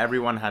 As in,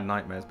 everyone had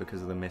nightmares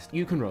because of the mist.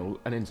 You can roll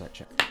an insight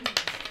check.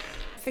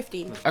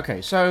 15.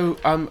 Okay, so,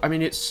 I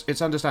mean,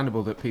 it's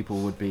understandable that people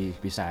would be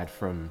sad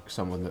from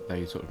someone that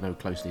they sort of know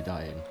closely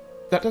dying.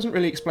 That doesn't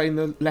really explain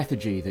the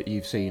lethargy that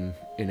you've seen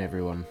in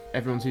everyone.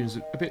 Everyone seems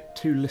a bit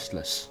too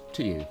listless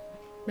to you.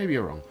 Maybe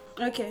you're wrong.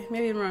 Okay,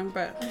 maybe I'm wrong,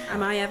 but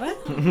am I ever?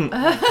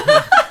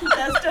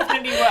 That's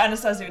definitely what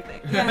Anastasia would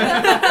think.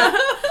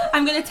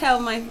 I'm gonna tell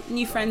my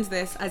new friends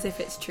this as if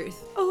it's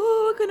truth.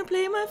 Oh, I'm gonna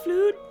play my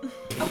flute.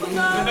 Oh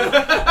no,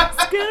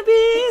 it's gonna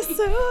be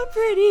so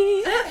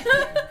pretty.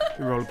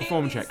 You roll a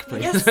perform check,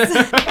 please. Yes.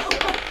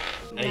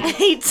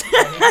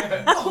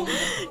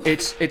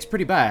 8. It's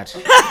pretty bad.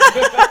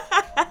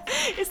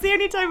 It's the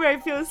only time where I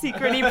feel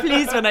secretly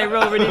pleased when I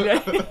roll really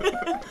low.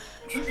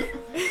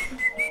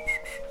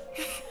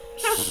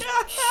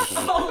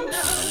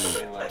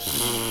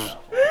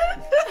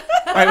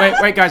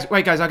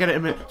 Wait, guys, I'll get it in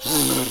a minute.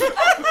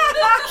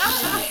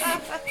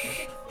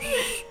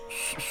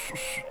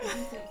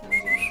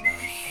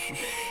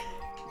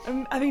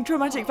 I'm having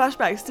traumatic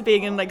flashbacks to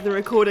being in like the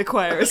recorder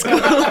choir at school.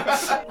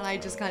 And I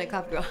just kind of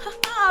clap and go,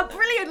 ha,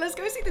 brilliant, let's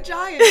go see the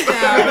Giants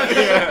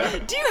now.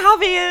 Do you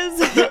have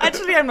ears?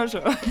 Actually, I'm not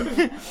sure.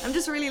 I'm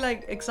just really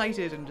like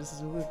excited and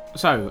just.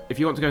 So, if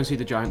you want to go and see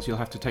the Giants, you'll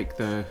have to take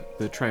the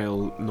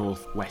trail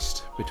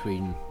northwest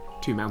between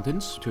two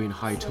mountains, between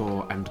High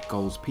Tor and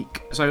Gull's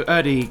Peak. So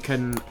Erdi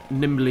can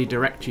nimbly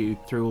direct you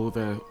through all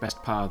the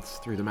best paths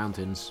through the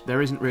mountains.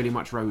 There isn't really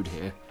much road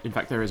here. In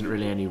fact, there isn't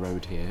really any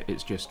road here.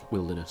 It's just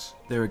wilderness.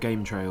 There are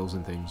game trails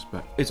and things,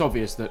 but it's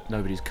obvious that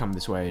nobody's come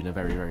this way in a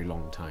very, very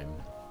long time.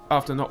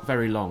 After not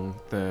very long,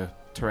 the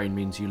terrain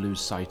means you lose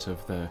sight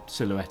of the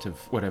silhouette of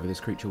whatever this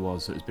creature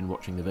was that has been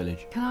watching the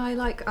village. Can I,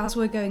 like, as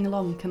we're going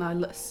along, can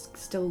I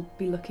still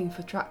be looking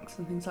for tracks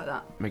and things like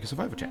that? Make a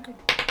survival check.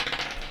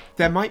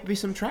 There might be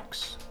some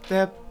tracks.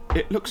 The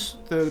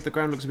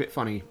ground looks a bit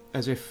funny,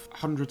 as if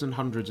hundreds and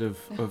hundreds of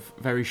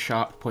very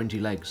sharp, pointy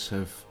legs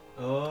have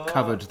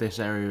covered this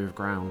area of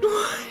ground.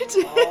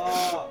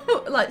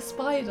 Like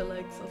spider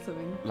legs or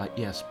something. Like,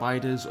 yeah,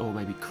 spiders or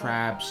maybe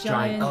crabs,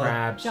 giant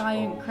crabs.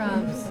 Giant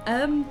crabs.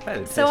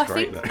 So I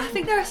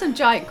think there are some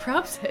giant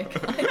crabs here,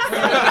 guys.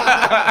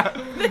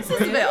 This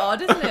is a bit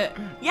odd, isn't it?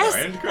 Yes,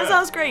 that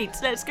sounds great.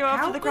 Let's go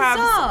after the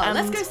crabs. And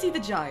Let's go see the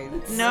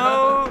Giants.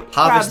 No, Harvest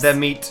crabs. their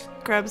meat.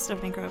 Crabs,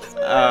 definitely crabs.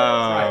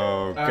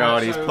 Oh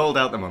god, he's so- pulled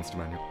out the monster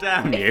manual.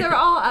 Damn If you. there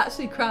are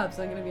actually crabs,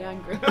 I'm going to be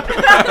angry.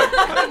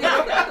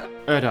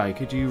 Erdai,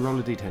 could you roll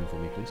a d10 for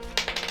me, please?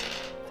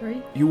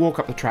 3. You walk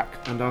up the track,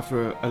 and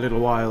after a little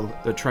while,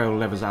 the trail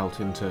levels out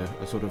into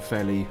a sort of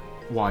fairly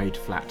wide,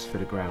 flat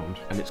bit of ground,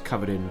 and it's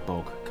covered in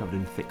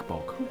thick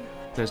bog.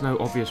 There's no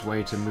obvious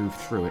way to move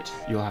through it.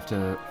 You'll have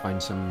to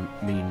find some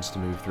means to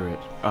move through it.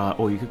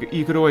 Or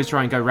you could always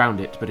try and go round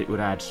it, but it would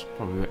add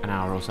probably an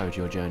hour or so to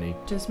your journey.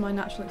 Does my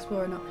natural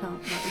explorer not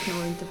count? Like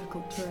ignoring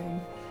difficult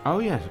terrain. Oh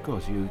yes, of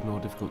course, you ignore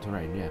difficult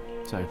terrain, yeah.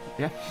 So,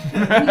 yeah.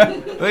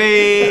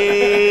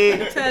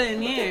 Whee!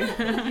 Telling you.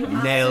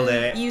 Nailed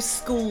it. You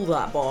school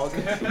that bog.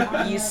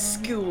 You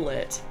school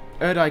it.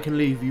 Erdai can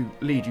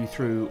lead you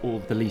through all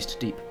the least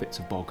deep bits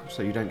of bog,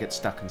 so you don't get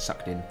stuck and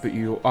sucked in, but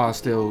you are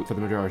still, for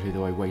the majority of the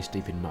way, waist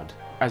deep in mud.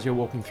 As you're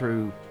walking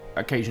through,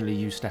 occasionally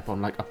you step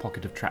on like a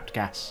pocket of trapped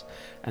gas,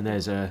 and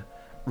there's a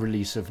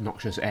release of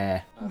noxious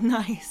air.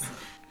 Nice.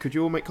 Could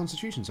you all make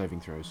constitution saving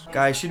throws?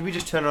 Guys, should we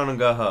just turn around and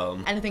go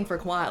home? Anything for a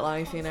quiet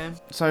life, you know.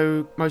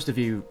 So, most of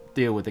you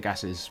deal with the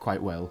gases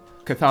quite well.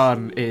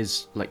 Cathan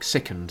is, like,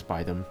 sickened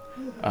by them,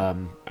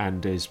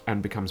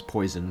 and becomes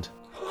poisoned.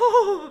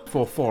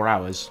 For 4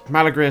 hours.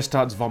 Malagria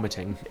starts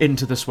vomiting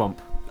into the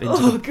swamp,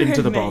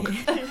 into the bog.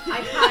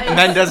 And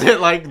then does it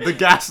like the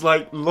gas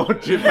like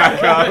launch it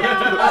back up?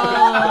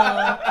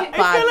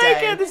 I feel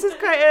like this is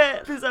quite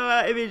a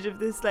bizarre image of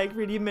this like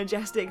really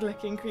majestic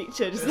looking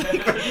creature just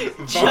like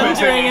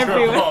chuntering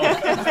everywhere.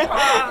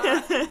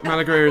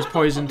 Malagria is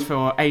poisoned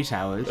for 8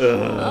 hours.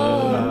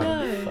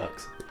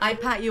 I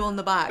pat you on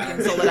the back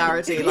in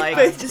solidarity, like,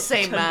 just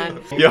same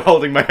man. You're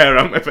holding my hair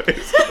out my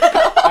face.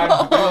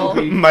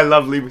 My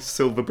lovely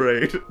silver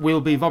braid. We'll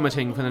be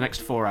vomiting for the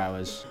next 4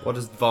 hours. What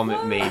does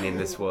vomit mean in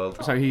this world?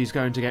 So he's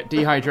going to get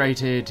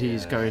dehydrated,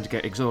 he's going to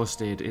get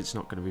exhausted, it's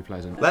not going to be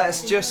pleasant.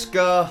 Let's just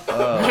go.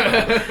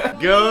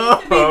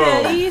 Go!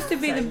 He used to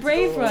be the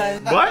brave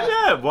one. Why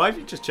not? Why have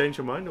you just changed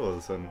your mind all of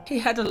a sudden? He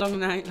had a long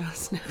night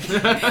last night.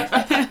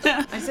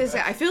 I say,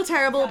 I feel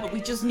terrible, but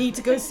we just need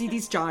to go see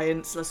these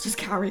giants. Let's just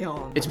carry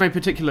on. It's made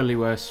particularly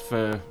worse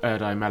for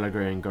Erdai,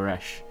 Malagria and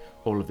Goresh,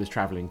 all of this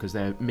travelling, because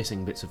they're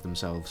missing bits of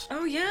themselves.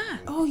 Oh yeah.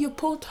 Oh, your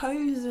poor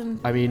toes and.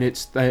 I mean,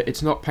 it's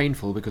not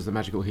painful because the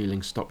magical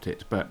healing stopped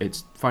it, but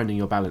it's finding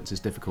your balance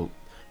is difficult.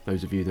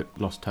 Those of you that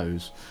lost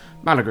toes.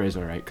 Malagria is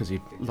alright because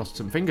he lost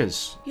some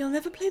fingers. You'll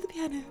never play the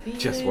piano.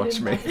 Just watch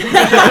me.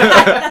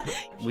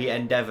 We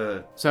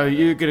endeavour. So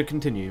you're gonna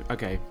continue,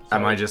 okay?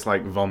 Am I just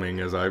like vomiting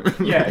as I?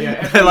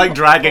 Yeah. They're like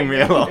dragging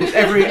me along.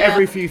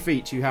 Every few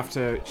feet you have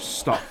to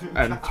stop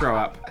and throw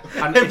up.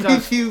 And it Every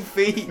does, few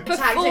feet.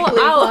 Tactically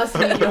plus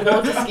in your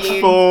water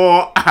skiing.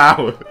 4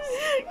 hours.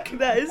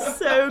 That is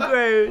so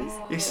gross.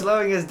 You're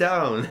slowing us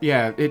down.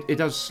 yeah, it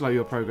does slow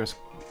your progress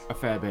a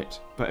fair bit,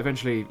 but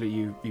eventually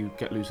you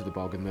get loose of the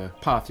bog and the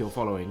path you're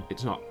following,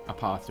 it's not a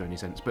path in any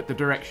sense, but the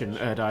direction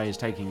Erdai is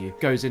taking you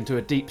goes into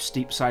a deep,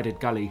 steep-sided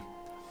gully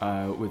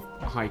with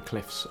high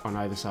cliffs on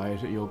either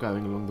side. You're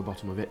going along the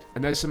bottom of it,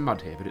 and there's some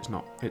mud here, but it's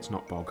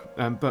not bog.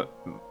 But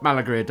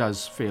Malagria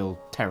does feel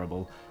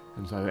terrible,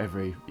 and so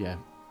every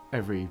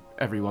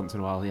once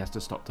in a while he has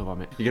to stop to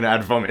vomit. You're gonna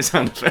add vomit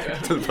sound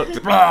effect to the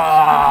podcast.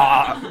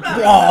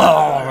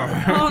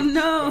 Oh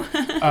no!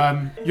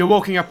 You're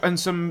walking up, and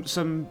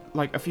some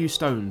like a few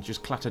stones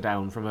just clatter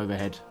down from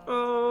overhead.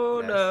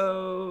 Oh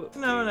no.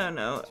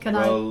 No. Can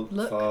I Roll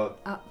look for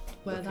at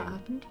where that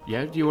happened?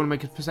 Yeah, do you want to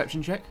make a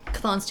perception check?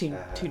 Cathan's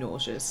too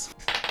nauseous.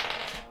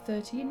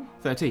 13.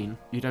 13.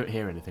 You don't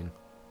hear anything,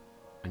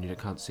 and you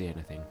can't see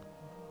anything.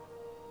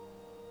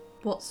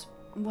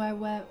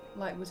 Where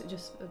like was it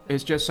just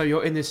It's just so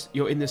you're in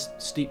this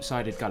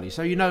steep-sided gully.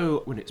 So you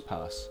know when its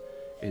pass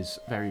is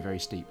very, very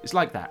steep. It's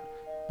like that,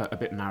 but a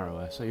bit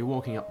narrower. So you're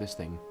walking up this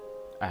thing,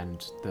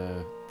 and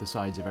the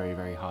sides are very,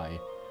 very high,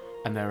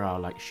 and there are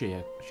like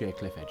sheer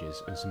cliff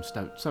edges and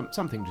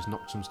something just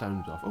knocked some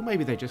stones off, or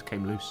maybe they just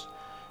came loose.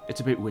 It's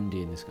a bit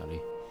windy in this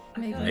gully.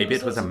 Maybe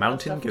it was a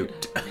mountain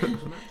goat.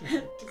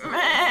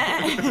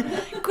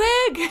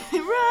 Greg,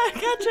 run,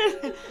 catch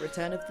it.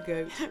 Return of the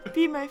goat.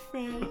 Be my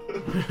friend.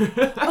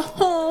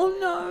 Oh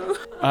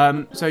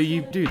no. So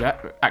you do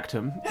that,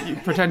 Actum. You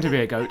pretend to be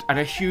a goat, and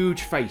a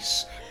huge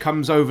face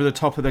comes over the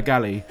top of the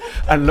galley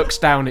and looks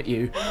down at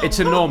you. It's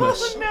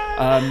enormous.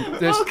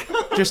 There's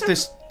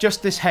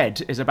just this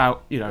head is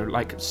about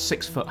like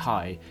 6 foot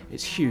high.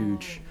 It's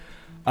huge,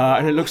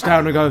 and it looks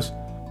down and goes,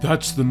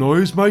 "That's the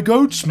noise my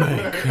goats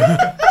make."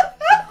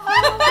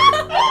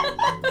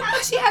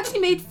 She actually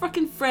made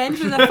fucking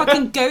friends with a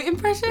fucking goat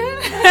impression.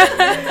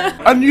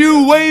 And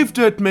you waved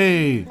at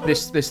me.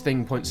 This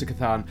thing points to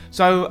Cathan.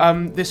 So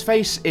this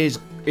face it's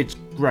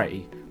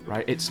grey,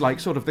 right? It's like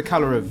sort of the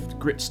colour of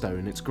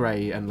gritstone. It's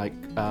grey and like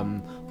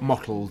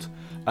mottled.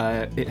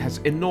 It has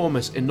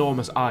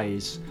enormous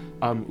eyes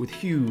with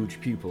huge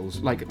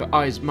pupils. Like the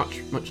eyes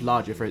much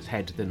larger for its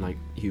head than like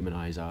human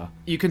eyes are.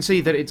 You can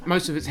see that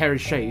most of its hair is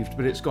shaved,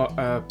 but it's got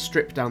a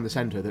strip down the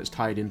centre that's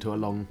tied into a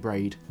long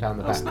braid down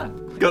the back.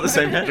 Got the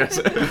same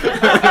hairdresser.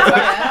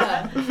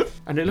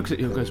 And it looks at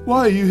you and goes,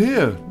 "Why are you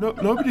here?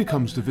 Nobody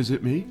comes to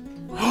visit me."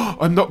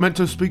 "I'm not meant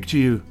to speak to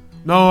you."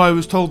 "No, I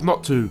was told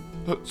not to.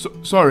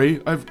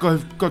 Sorry, I've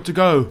got to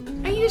go."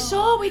 Are you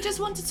sure? We just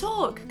want to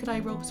talk. Could I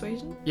roll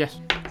persuasion? Yes.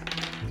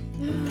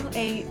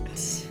 8.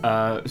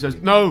 It says,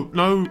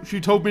 no, she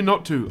told me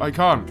not to. I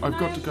can't. I've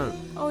got to go.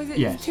 Oh, is it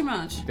Yes. too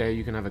much? There,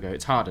 you can have a go.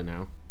 It's harder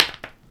now.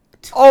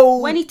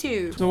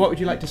 22. So what would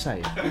you like to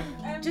say?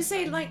 Just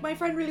say, like, my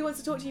friend really wants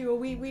to talk to you, or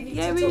we need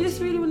Yeah, to we talk just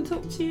to you. really want to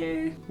talk to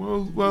you.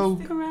 Well,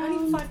 Stick Only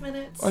around. for 5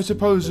 minutes. I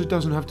suppose it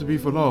doesn't have to be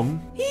for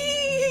long.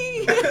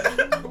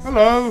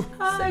 Hello.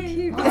 So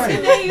cute. Hi.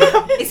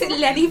 Is it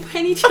Lenny by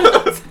any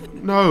chance?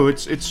 No,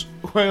 it's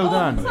Whale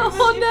Dan.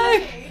 Oh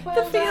no,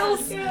 the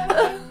feels.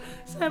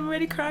 So I'm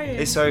already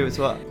crying. Sorry, it's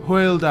what?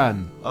 Whale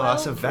Dan. Oh,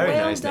 that's a very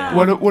well nice done.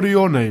 name. What are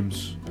your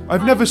names?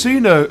 I've never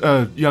seen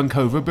a young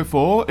Cova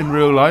before in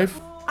real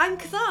life. I'm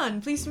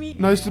Cathan. Pleased to meet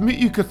you. Nice to meet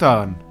you,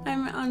 Cathan.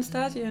 I'm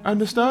Anastasia.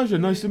 Anastasia,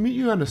 nice to meet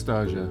you,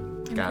 Anastasia.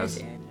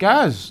 Gaz.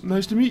 Gaz,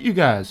 nice to meet you,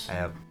 Gaz. I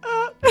am.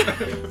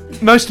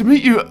 Nice to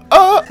meet you.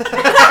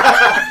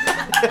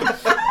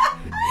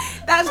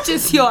 That's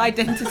just your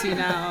identity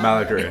now.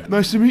 Malagria.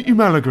 Nice to meet you,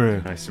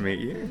 Malagria. Nice to meet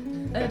you.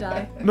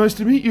 Erdai. Nice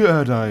to meet you,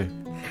 Erdai.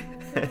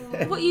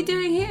 What are you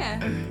doing here?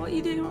 What are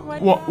you doing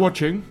right What, now?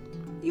 watching?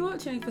 You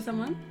watching for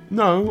someone?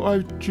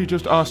 No, she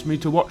just asked me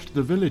to watch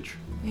The Village.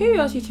 Who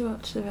asked you to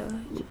watch The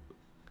Village?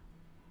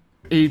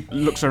 He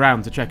looks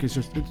around to check. It's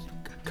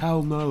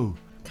Cal, no.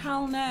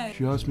 Cal, no.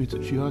 She asked me to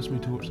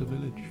watch The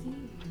Village.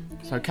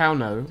 So Cal,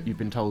 no, you've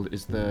been told,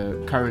 is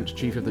the current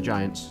chief of the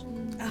Giants.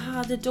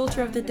 Ah, the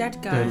daughter of the dead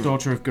guy. The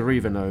daughter of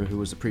Gariva, no, who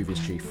was the previous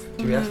chief.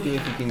 Can we ask you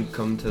if you can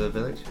come to the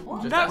village?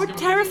 That would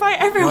terrify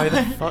everyone. Why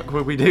the fuck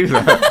would we do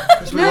that?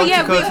 Because we No, want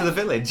yeah, to go we- to the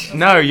village.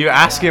 No, you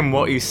ask him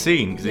what he's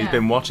seen because he's Yeah.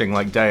 been watching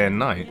like day and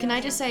night. Can I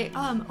just say,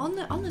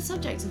 on the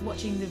subject of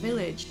watching The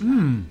Village,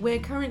 we're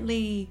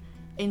currently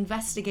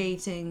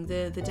investigating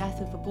the death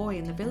of a boy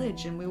in the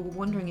village, and we were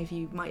wondering if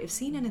you might have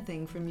seen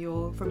anything from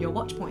your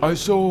watch point. I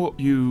saw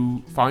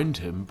you find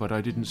him, but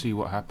I didn't see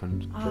what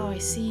happened. Oh, I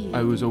see.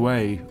 I was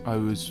away. I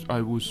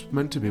was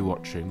meant to be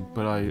watching,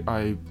 but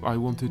I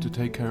wanted to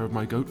take care of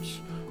my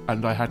goats,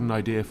 and I had an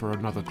idea for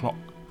another clock,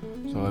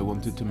 so I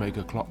wanted to make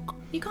a clock.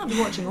 You can't be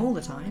watching all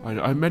the time.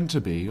 I meant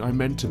to be,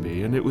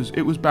 and it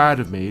was bad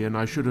of me, and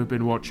I should have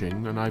been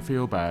watching, and I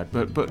feel bad.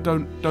 But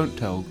don't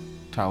tell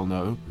Tal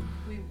no,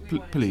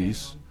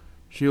 please.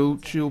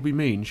 She'll be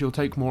mean. She'll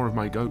take more of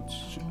my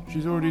goats.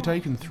 She's already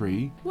taken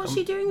 3. What's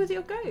she doing with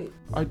your goat?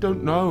 I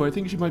don't know. I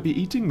think she might be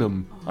eating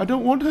them. I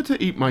don't want her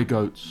to eat my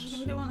goats.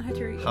 You don't want her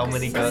to eat. How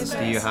many goats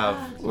do you have?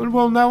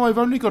 Well, now I've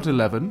only got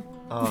 11.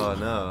 Oh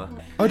no.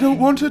 I don't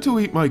want her to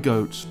eat my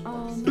goats.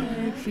 Oh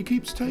no. She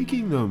keeps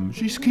taking them.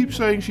 She keeps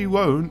saying she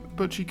won't,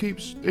 but she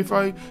keeps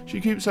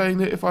saying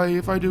that if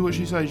I do what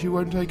she says, she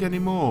won't take any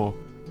more.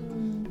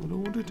 I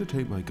don't want her to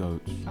take my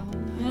goats.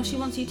 And all she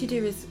wants you to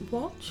do is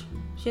watch.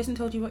 She hasn't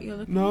told you what you're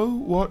looking. No,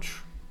 watch.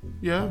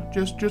 Yeah,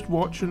 just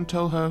watch and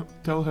tell her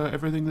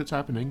everything that's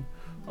happening.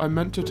 I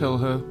meant to tell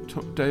her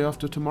day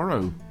after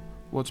tomorrow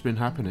what's been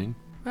happening.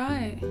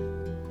 Right.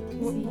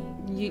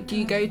 Do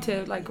you go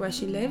to like where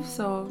she lives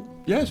or?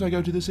 Yes, I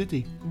go to the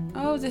city.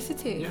 Oh, the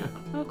city. Yeah.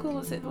 Oh, cool.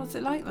 What's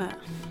it like there?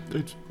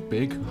 It's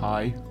big,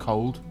 high,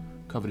 cold,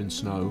 covered in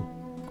snow.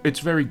 It's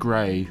very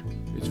grey.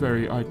 It's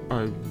very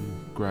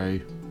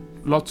grey.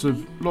 Lots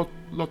of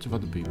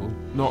other people.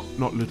 Not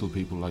little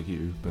people like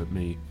you, but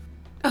me.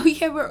 Oh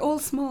yeah, we're all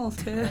small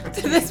to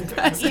this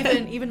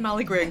person. Even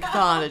Malagria and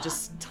Cathan are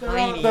just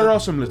tiny. There are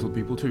some little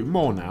people too.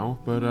 More now,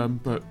 but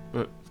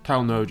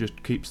Talno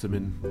just keeps them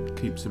in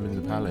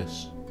the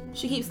palace.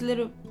 She keeps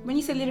little. When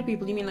you say little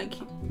people, do you mean like?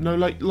 No,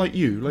 like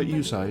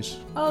you size.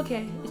 Oh,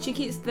 okay. She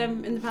keeps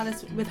them in the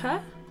palace with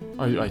her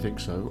I think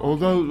so.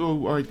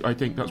 Although I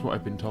think that's what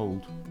I've been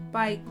told.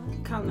 by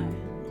Kalno.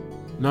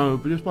 No,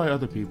 but just by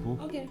other people.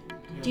 Okay.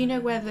 Do you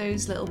know where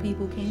those little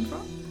people came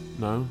from?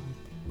 No.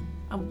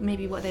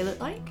 Maybe what they look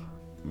like?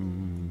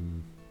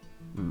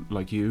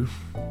 Like you.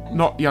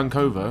 Not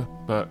Yankova,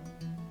 but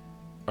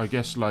I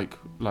guess like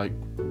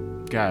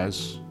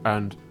Gaz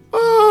and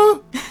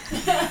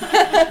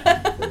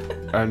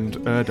and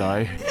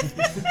Erdai.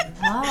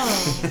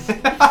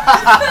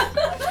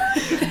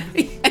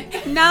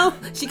 Now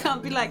she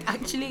can't be like,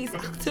 actually it's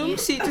Actum.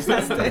 She just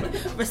has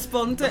to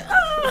respond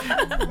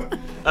to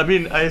I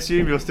mean, I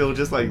assume you're still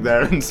just like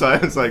there in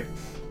silence, like.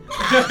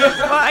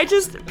 Well, I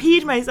just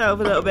peed myself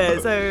a little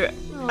bit, so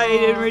I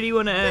didn't really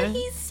want to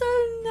He's so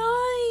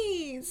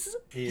nice.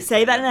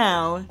 say that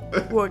now.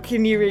 What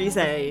can you really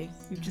say?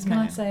 You've just Can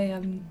I kind of... say,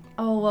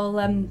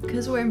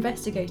 because we're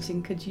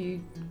investigating, could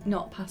you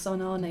not pass on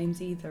our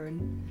names either?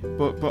 And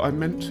But I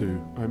meant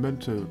to.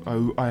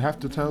 I have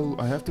to tell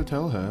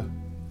her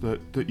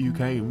that you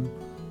came.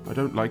 I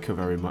don't like her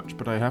very much,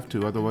 but I have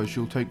to, otherwise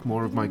she'll take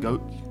more of my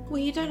goats. Well,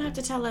 you don't have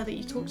to tell her that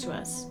you talked to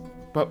us.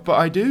 But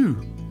I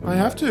do. I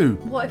have to.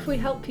 what if we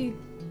help you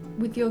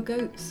with your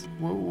goats?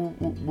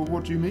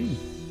 What do you mean?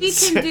 We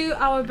can do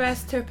our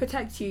best to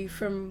protect you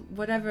from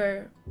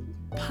whatever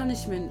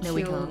punishment No,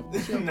 we she'll can't.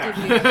 give you.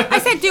 I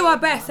said do our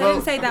best. I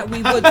didn't say that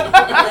we would.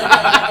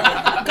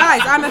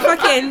 Guys, I'm a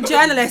fucking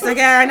journalist.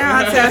 Okay, I know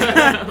how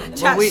to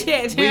chat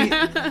shit.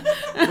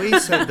 We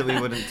said that we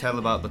wouldn't tell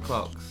about the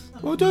clocks.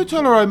 Well, don't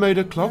tell her I made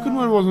a clock and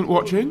I wasn't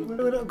watching.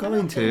 We're not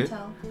going to.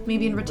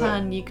 Maybe in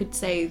return you could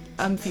say,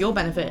 for your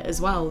benefit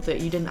as well,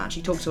 that you didn't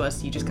actually talk to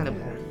us, you just kind of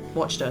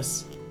watched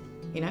us,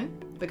 you know?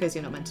 Because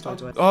you're not meant to talk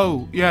to us.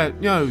 Oh, yeah,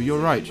 no, you're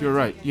right.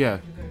 Yeah,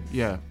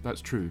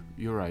 that's true.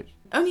 You're right.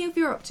 Only if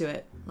you're up to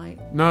it, like.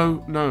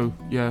 No,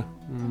 yeah.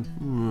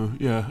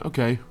 Yeah,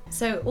 okay.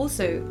 So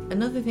also,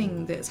 another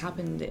thing that's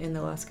happened in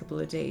the last couple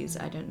of days,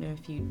 I don't know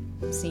if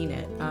you've seen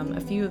it,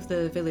 a few of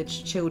the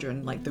village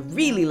children, like the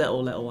really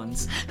little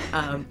ones,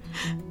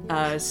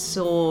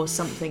 saw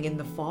something in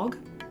the fog.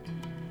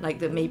 Like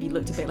that maybe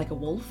looked a bit like a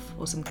wolf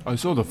or something. I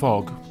saw the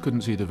fog,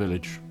 couldn't see the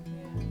village.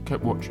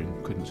 Kept watching,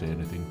 couldn't see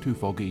anything. Too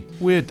foggy.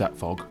 Weird, that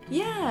fog.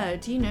 Yeah,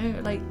 do you know,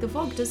 like, the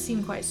fog does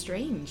seem quite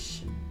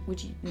strange.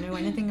 Would you know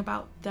anything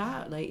about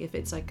that? Like, if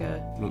it's like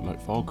a... Looked like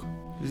fog.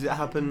 Does it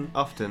happen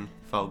often,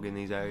 fog in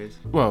these areas?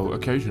 Well,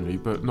 occasionally,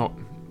 but not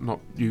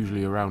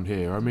usually around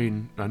here. I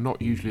mean,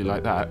 not usually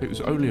like that. It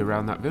was only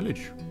around that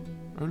village.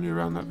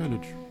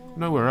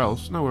 Nowhere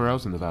else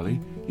in the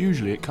valley.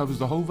 Usually it covers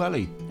the whole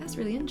valley. That's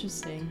really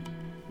interesting.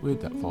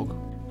 Weird, that fog.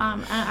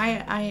 And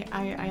I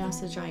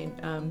asked the giant,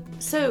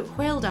 so,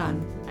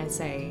 Hweldan, I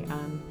say,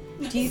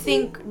 do you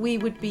think we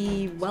would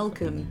be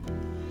welcome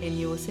in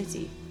your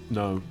city?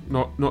 No,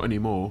 not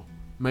anymore.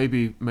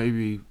 Maybe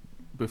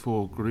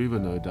before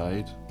Grivano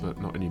died,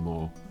 but not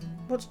anymore.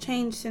 What's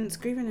changed since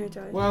Grivano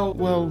died?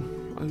 Well,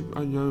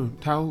 I know.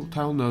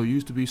 Talno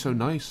used to be so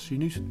nice. She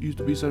used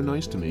to be so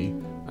nice to me,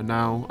 and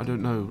now I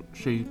don't know.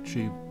 She's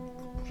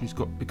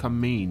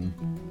become mean.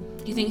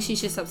 Do you think she's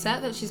just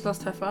upset that she's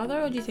lost her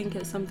father, or do you think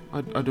it's something?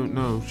 I don't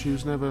know. She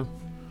was never.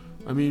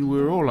 I mean, we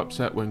were all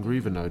upset when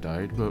Grivano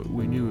died, but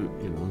we knew,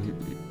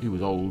 he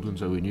was old, and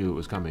so we knew it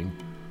was coming.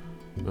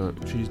 But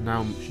she's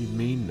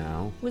mean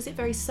now. Was it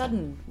very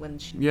sudden when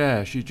she...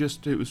 Yeah, she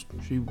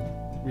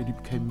really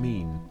became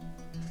mean.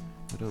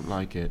 I don't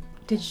like it.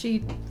 Did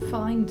she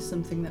find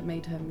something that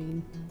made her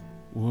mean?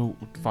 Well,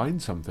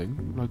 find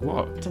something? Like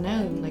what? I don't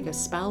know, like a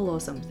spell or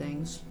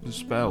something. A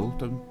spell?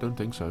 Don't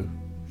think so.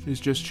 She's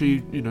just,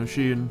 she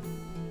and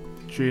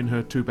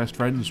her two best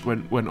friends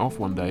went off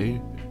one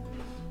day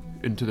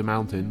into the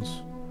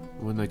mountains.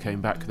 When they came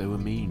back, they were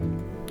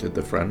mean. Did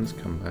the friends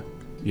come back?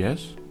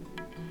 Yes.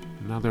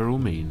 Now they're all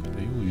mean.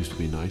 They all used to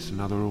be nice, and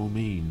now they're all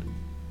mean.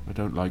 I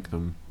don't like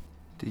them.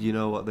 Did you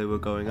know what they were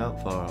going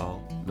out for at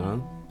all?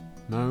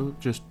 No,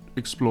 just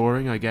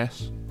exploring, I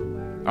guess.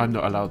 I'm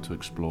not allowed to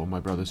explore. My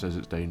brother says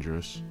it's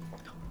dangerous.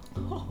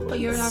 But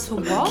you're allowed to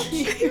watch?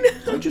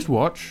 I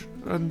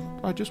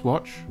just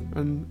watch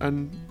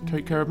and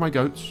take care of my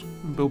goats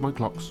and build my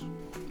clocks.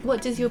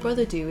 What does your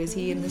brother do? Is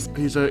he in this?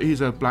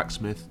 He's a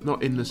blacksmith,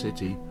 not in the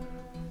city.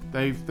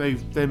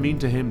 They're mean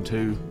to him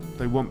too.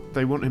 They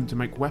want him to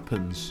make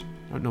weapons.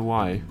 I don't know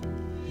why.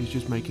 He's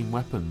just making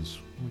weapons.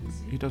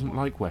 He doesn't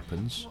like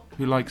weapons.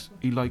 He likes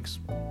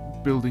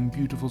building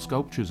beautiful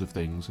sculptures of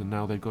things, and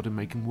now they've got him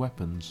making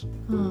weapons.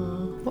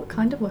 What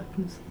kind of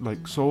weapons?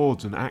 Like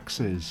swords and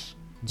axes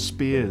and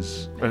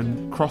spears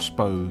and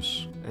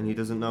crossbows. And he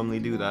doesn't normally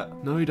do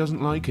that? No, he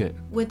doesn't like it.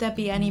 Would there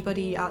be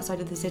anybody outside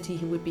of the city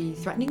who would be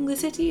threatening the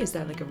city? Is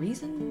there like a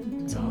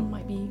reason someone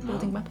might be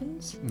building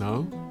weapons?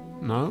 No.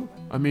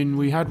 I mean,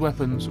 we had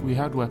weapons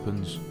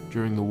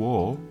during the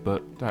war,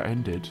 but that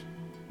ended.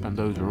 And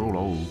those are all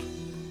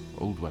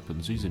old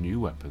weapons. These are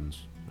new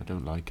weapons. I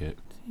don't like it.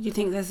 Do you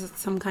think there's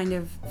some kind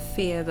of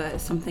fear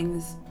that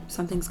something's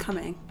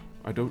coming?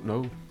 I don't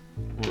know.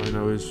 All I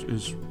know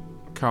is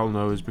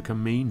Kalno has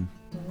become mean.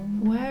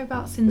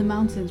 Whereabouts in the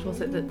mountains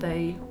was it that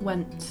they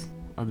went?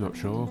 I'm not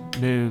sure.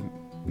 Near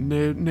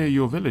Near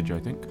your village, I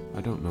think.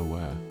 I don't know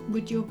where.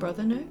 Would your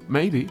brother know?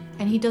 Maybe.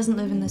 And he doesn't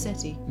live in the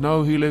city.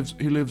 No, he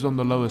lives on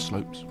the lower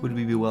slopes. Would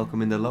we be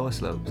welcome in the lower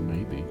slopes?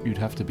 Maybe. You'd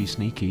have to be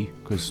sneaky,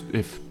 because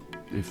if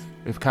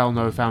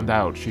Kalno found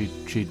out,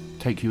 she'd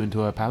take you into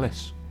her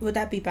palace. Would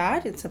that be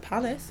bad? It's a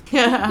palace.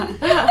 Your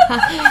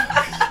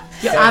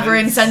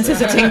Averin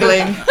senses are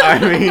tingling. I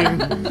mean,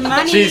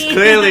 Money. she's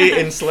clearly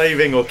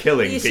enslaving or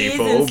killing Yeah, she is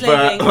people,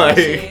 enslaving, but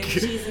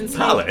she's like enslaving.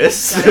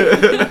 palace.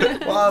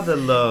 What are the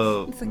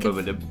low?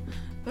 The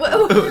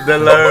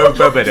low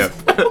bubba.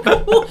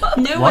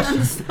 No one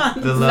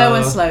understands. The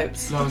Lower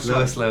slopes.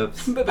 Lower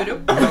slopes. What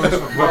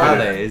are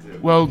they?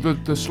 Well,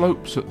 the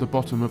slopes at the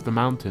bottom of the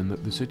mountain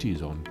that the city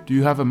is on. Do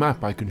you have a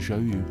map I can show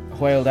you?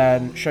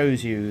 Hoyldan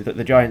shows you that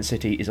the giant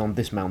city is on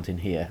this mountain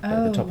here,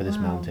 at the top of this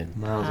mountain.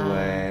 Miles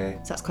away.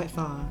 So that's quite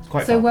far. It's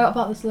quite So far. where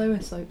about the lower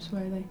slopes?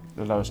 Where are they?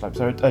 The lower slopes.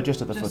 They're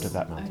just at the foot of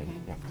that mountain. Okay.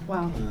 Yeah.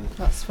 Wow,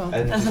 that's far.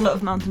 That's a lot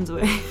of mountains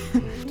away.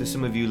 Do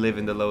some of you live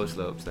in the lower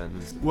slopes then?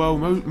 Well,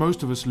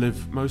 most of us live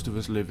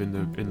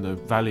in the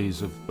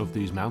valleys of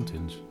these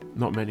mountains.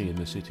 Not many in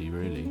the city,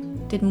 really.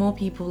 Did more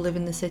people live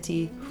in the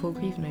city before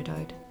Grievno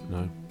died?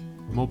 No.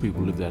 More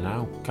people live there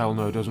now.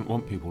 Kalno doesn't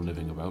want people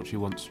living about. She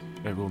wants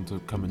everyone to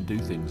come and do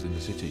things in the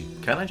city.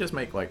 Can I just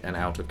make like an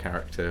out of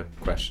character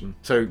question?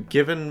 So,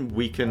 given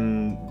we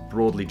can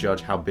broadly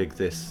judge how big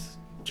this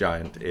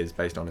giant is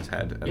based on his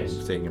head and Yes.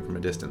 seeing him from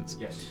a distance,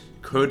 Yes.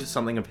 could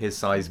something of his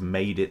size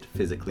made it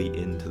physically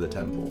into the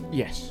temple?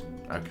 Yes.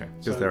 Okay,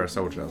 because there are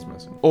soldiers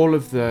missing. All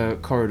of the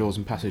corridors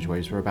and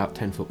passageways were about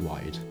 10 foot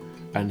wide,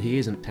 and he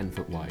isn't 10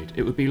 foot wide.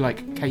 It would be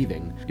like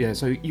caving. Yeah,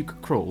 so you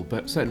could crawl,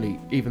 but certainly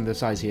even the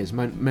size he is,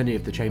 many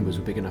of the chambers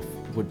would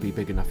be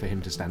big enough for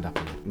him to stand up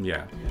in.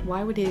 Yeah,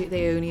 Why would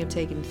they only have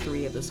taken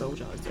 3 of the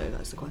soldiers, though?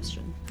 That's the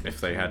question.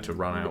 if they had to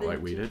run out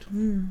like we did.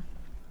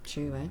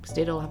 True, eh? 'Cause it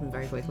did all happen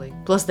very quickly.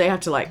 Plus, they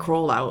had to, like,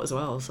 crawl out as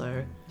well,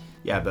 so...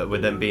 Yeah, but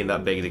with them being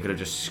that big, they could have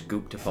just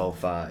scooped up all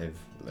 5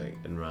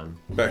 and ran.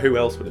 But who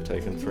else would have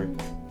taken 3?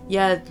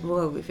 Yeah,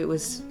 well, if it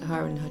was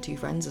her and her 2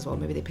 friends as well,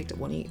 maybe they picked up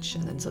 1 each,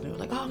 and then suddenly were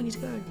like, oh, we need to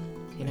go.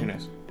 You know? Who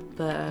knows?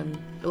 But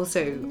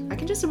also, I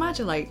can just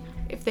imagine, like,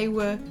 if they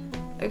were,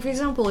 like, for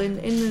example, in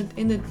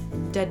the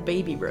dead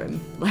baby room,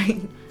 like,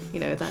 you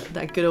know,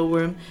 that good old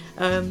room,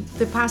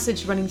 the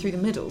passage running through the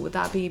middle, would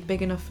that be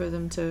big enough for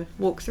them to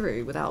walk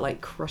through without,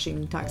 like,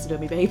 crushing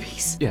taxidermy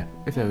babies? Yeah,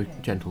 if they were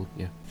gentle,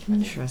 yeah.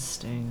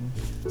 Interesting.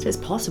 So it's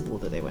possible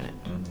that they went it.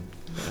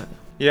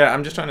 Yeah,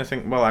 I'm just trying to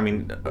think. Well, I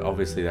mean,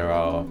 obviously there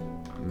are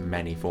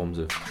many forms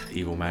of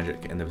evil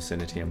magic in the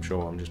vicinity, I'm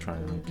sure. I'm just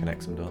trying to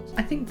connect some dots.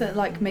 I think that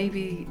like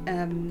maybe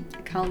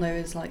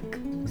Kalno is like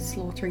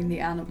slaughtering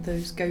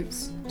those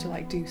goats to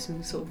like do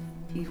some sort of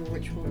evil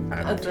ritual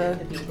of the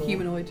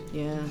humanoid.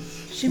 Yeah.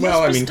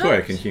 Well, I mean,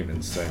 Quirk and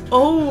humans, so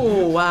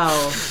Oh,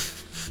 wow.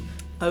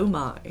 Oh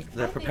my.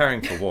 they're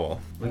preparing for war.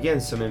 We're getting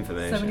some So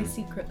information. many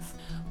secrets.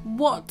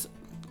 What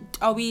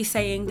are we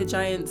saying the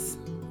giants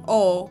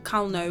or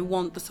Kalno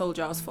want the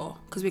soldiers for?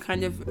 Because we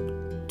kind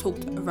of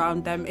talked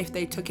around them if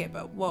they took it,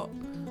 but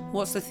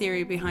what's the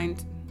theory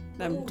behind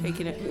them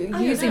taking it?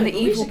 Using the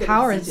evil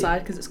power inside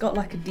because it's got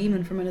like a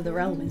demon from another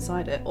realm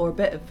inside it, or a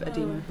bit of a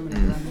demon from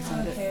another realm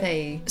inside it.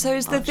 They. So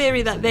is the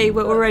theory that they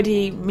were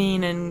already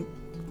mean and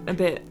a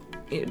bit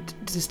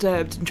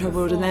disturbed and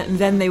troubled, and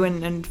then they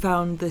went and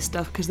found this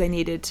stuff because they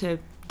needed to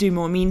do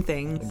more mean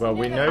things? Well,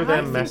 we know I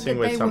they're think messing that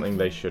with they something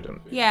they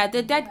shouldn't. Yeah,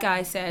 the dead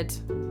guy said,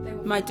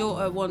 my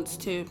daughter wants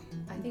to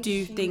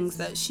do things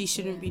that she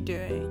shouldn't be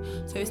doing.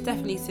 So it's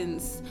definitely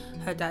since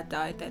her dad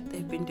died that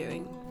they've been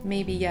doing.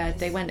 Maybe, yeah,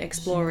 they went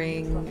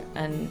exploring,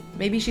 and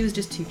maybe she was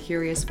just too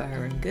curious for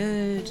her own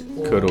good.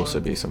 Or... Could also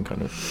be some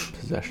kind of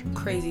possession.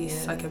 Crazy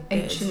psycho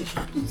bitch.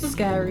 Ancient,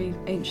 scary,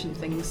 ancient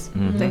things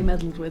Mhm. they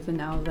meddled with, and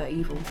now they're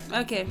evil.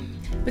 Okay.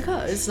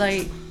 Because,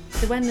 like,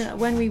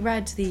 when we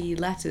read the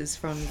letters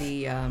from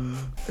the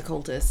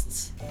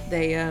occultists,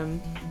 they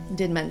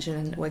did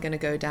mention we're going to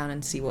go down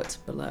and see what's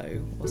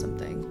below or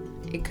something.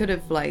 It could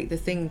have, like, the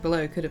thing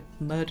below could have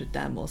murdered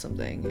them or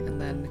something, and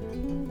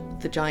then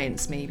the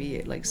giants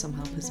maybe like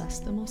somehow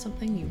possessed them or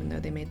something, even though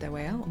they made their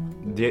way out.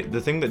 The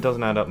thing that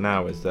doesn't add up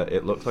now is that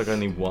it looks like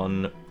only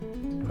one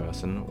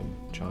person or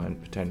giant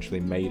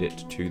potentially made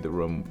it to the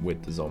room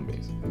with the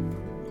zombies,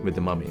 with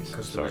the mummies.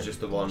 Because there was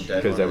just the one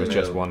dead Because there one was in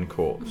the just middle. one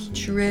corpse.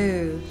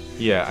 True.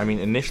 Yeah, I mean,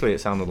 initially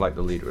it sounded like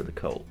the leader of the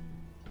cult,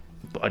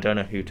 but I don't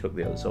know who took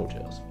the other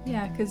soldiers.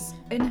 Yeah, because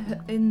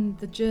in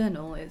the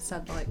journal it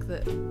said like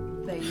that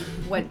they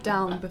went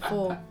down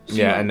before.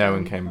 Yeah, and no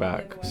one came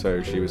back,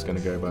 so she was going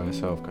to go by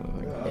herself, kind of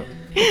thing. But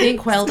I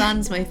think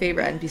Queldan's my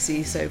favourite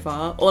NPC so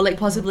far, or like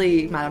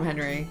possibly Madame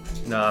Henry.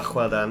 Nah,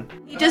 well done.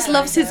 He just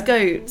loves his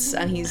goats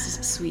and he's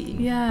sweet.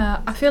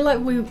 Yeah, I feel like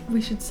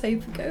we should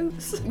save the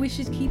goats. We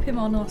should keep him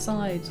on our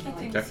side.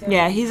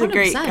 Yeah, he's a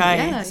great 100%, guy.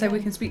 yeah. So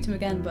we can speak to him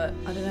again, but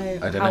I don't know I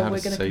don't know how how we're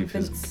to going to save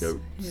his convince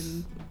goats.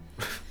 him.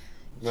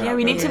 Yeah,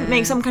 we need to Yeah.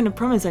 make some kind of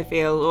promise, I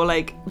feel, or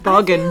like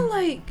bargain.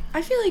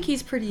 I feel like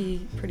he's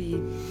pretty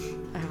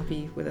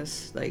happy with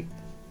us. Like,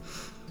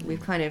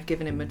 we've kind of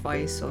given him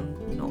advice on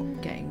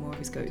not getting more of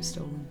his goats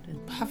stolen.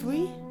 Have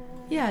we?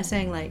 Yeah,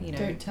 saying like, you know,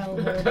 Don't tell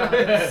her about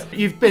this.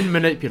 You've been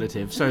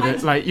manipulative so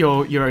that like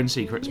your own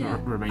secrets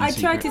remain I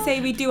secret. tried to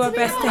say we do our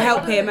best to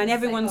help him, and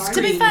everyone's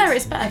to be fair,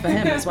 it's better for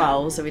him as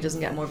well, so he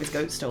doesn't get more of his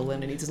goats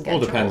stolen and he doesn't get All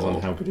in depends trouble.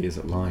 on how good he is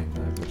at lying,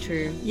 though.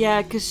 True.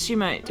 Yeah, because she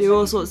might do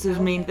all sorts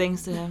of mean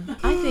things to him.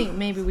 I think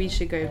maybe we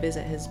should go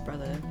visit his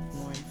brother for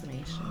more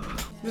information.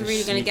 We're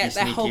really going to get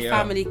their whole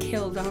family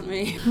killed, aren't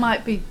we?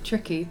 Might be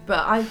tricky,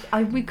 but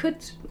we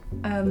could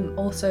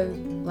also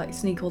like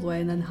sneak all the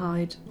way and then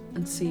hide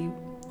and see.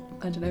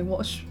 I don't know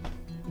watch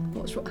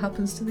what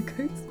happens to the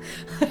goats.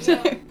 I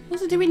don't know.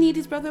 Also, do we need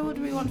his brother? What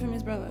do we want from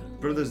his brother?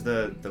 Brother's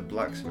the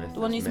blacksmith.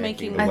 The one who's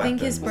making the I think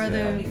weapons. his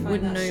brother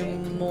would know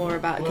more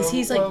about because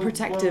he's like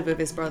protective of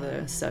his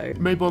brother. So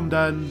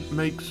Maybondan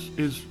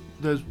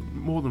there's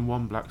more than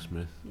one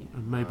blacksmith,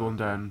 and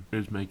Maybondan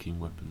is making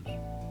weapons.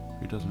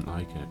 He doesn't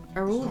like it.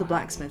 are all the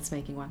blacksmiths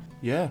making one?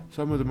 Yeah,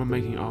 some of them are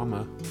making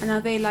armor. And are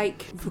they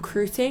like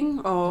recruiting,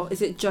 or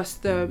is it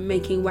just the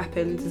making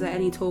weapons? Is there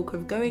any talk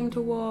of going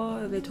to war?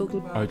 Are they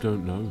talking? I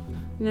don't know.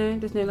 No,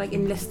 there's no like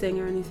enlisting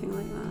or anything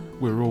like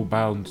that. We're all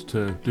bound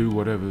to do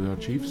whatever our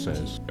chief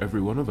says.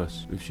 Every one of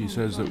us. If she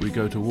says that we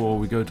go to war,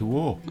 we go to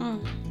war.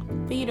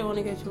 But you don't want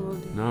to go to war, do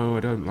you? No, I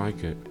don't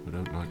like it. I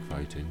don't like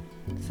fighting.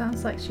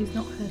 Sounds like she's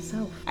not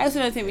herself. I also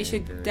don't think we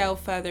should delve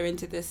further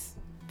into this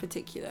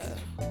particular.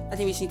 I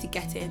think we just need to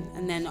get in,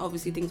 and then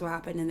obviously things will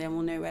happen, and then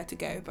we'll know where to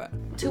go. But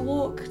To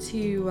walk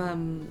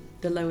to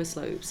the lower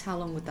slopes, how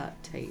long would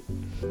that take?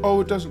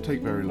 Oh, it doesn't take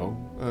very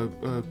long.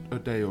 A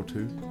day or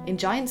two. In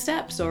giant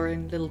steps or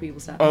in little people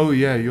steps? Oh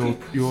yeah, you're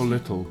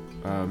little.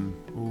 How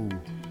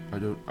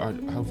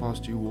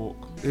fast do you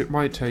walk? It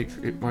might take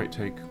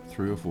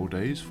 3 or 4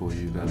 days for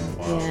you then.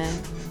 Yeah.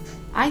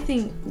 I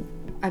think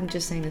I'm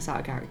just saying this out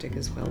of character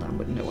because Wildan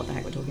wouldn't know what the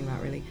heck we're talking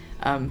about really.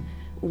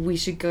 We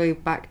should go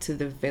back to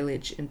the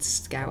village and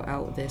scout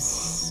out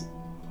this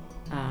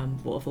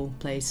waterfall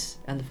place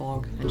and the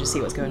fog and just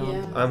see what's going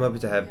on. I'm happy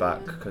to head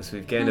back because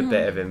we've gained a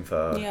bit of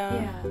info.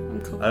 yeah.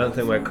 I'm cool. I don't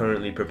think we're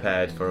currently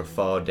prepared for a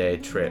 4-day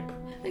trip.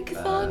 And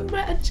Cathon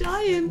met a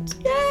giant!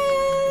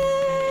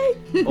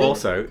 Yay!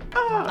 Also,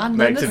 And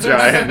next to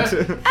then the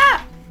giant.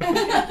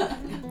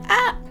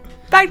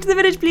 Back to the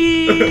village,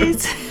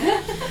 please.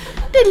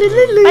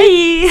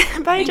 Bye.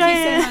 Bye, Thank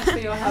giant. you so much for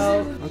your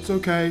help. That's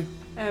okay.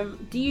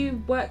 Do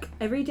you work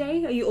every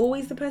day? Are you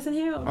always the person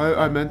here? Or?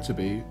 I meant to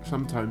be.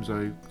 Sometimes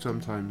I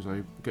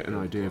get an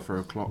idea for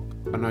a clock,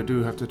 and I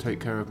do have to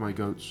take care of my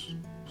goats.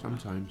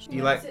 Sometimes.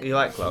 You like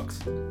clocks?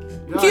 Do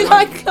you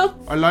like clocks?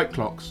 I like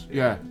clocks.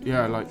 Yeah,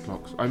 I like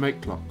clocks. I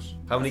make clocks.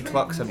 How many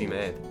clocks have you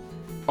made?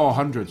 Oh,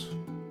 hundreds.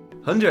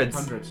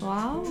 Hundreds?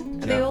 Wow.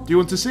 Are they all... Do you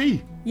want to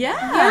see?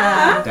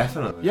 Yeah!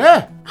 Definitely.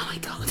 Yeah. Oh my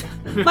god.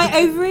 My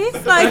ovaries?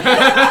 Like.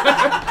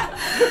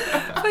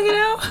 Fucking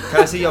hell.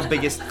 Can I see your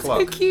biggest So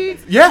clock? cute.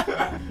 Yeah.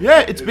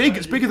 It's big.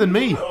 It's bigger than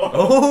me.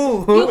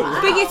 Oh!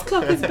 Your biggest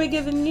clock is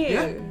bigger than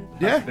you.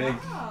 Yeah. Big.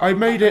 I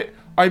made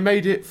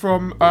it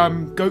from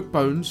goat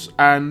bones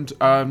and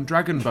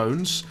dragon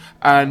bones,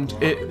 and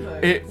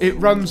it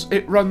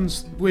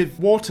runs with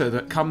water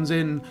that comes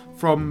in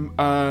from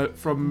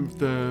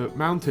the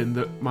mountain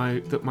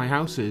that my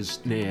house is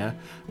near,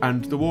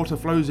 and the water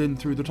flows in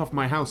through the top of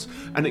my house,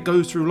 and it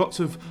goes through lots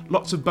of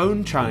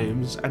bone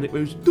chimes, and it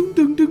goes ding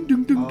ding ding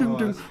ding ding ding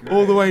ding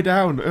all the way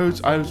down.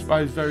 I was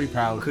very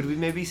proud. Could we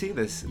maybe see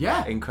this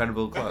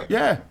incredible clock?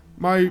 Yeah.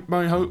 My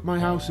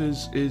house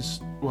is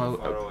well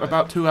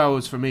about 2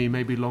 hours for me,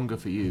 maybe longer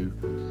for you.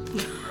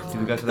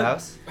 Can we go to the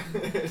house?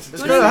 Let's go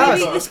to the house.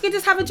 Let's go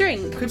just have a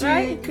drink. Could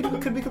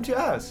we come to your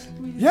house?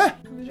 Yeah.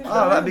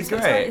 Oh, that'd be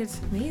great.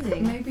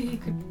 Amazing. Maybe you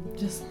could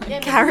just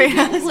like, Carry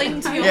us. Cling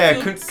to your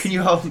Yeah, feet. can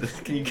you hold this?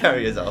 Can you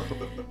carry us all?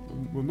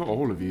 Well, not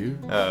all of you.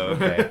 Oh,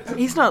 okay.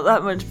 He's not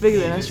that much bigger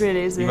than us,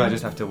 really, is he? You might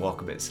just have to walk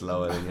a bit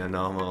slower than your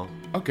normal.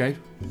 Okay.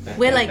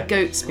 We're like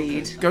goat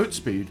speed. Goat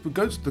speed, but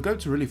the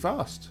goats are really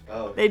fast.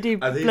 They do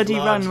Are these bloody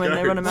large run when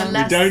they run a goats?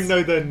 mountain. We don't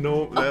know their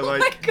norm. They're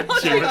like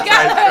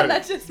human-sized They're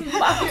goats. just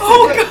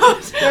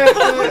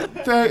Oh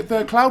god!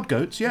 They're cloud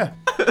goats, yeah.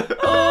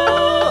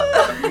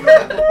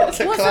 What's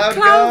a What's cloud a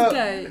cloud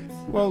goat? goat?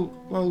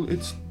 Well,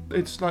 it's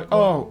like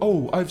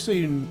I've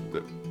seen.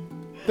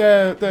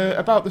 They're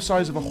about the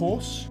size of a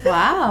horse. Wow.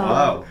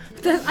 Wow.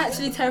 That's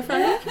actually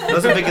terrifying.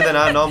 Those are bigger than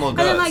our normal And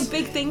then goats. like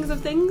big things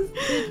of things.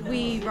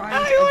 We ride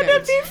I a want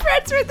goat. to be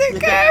friends with the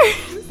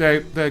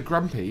goat. They're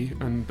grumpy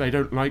and they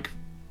don't like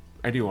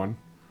anyone.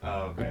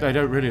 Oh, okay. They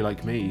don't really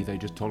like me. They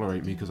just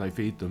tolerate me because I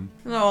feed them.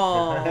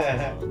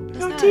 Aww.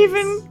 Not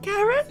even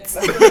carrots.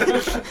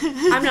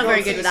 I'm not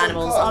very good with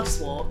animals. I'll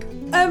just walk.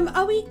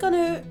 Are we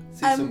gonna?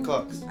 See some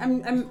clocks.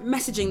 I'm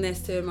messaging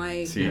this to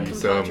my See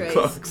some compadres.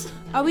 clocks.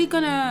 Are we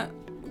gonna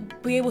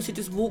be able to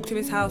just walk to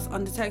his house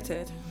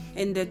undetected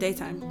in the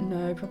daytime?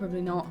 no,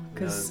 probably not,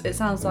 because it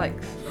sounds like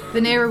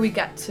the nearer we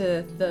get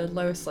to the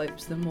lower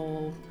slopes, the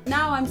more.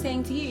 Now I'm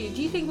saying to you,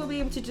 do you think we'll be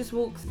able to just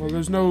walk? Well,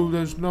 there's no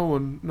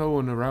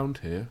one around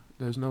here.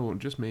 There's no one,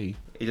 just me.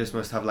 You just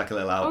must have like a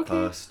little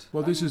outpost.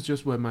 Well, this is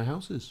just where my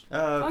house is.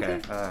 Oh, okay.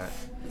 Okay. Alright.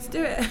 Let's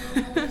do it.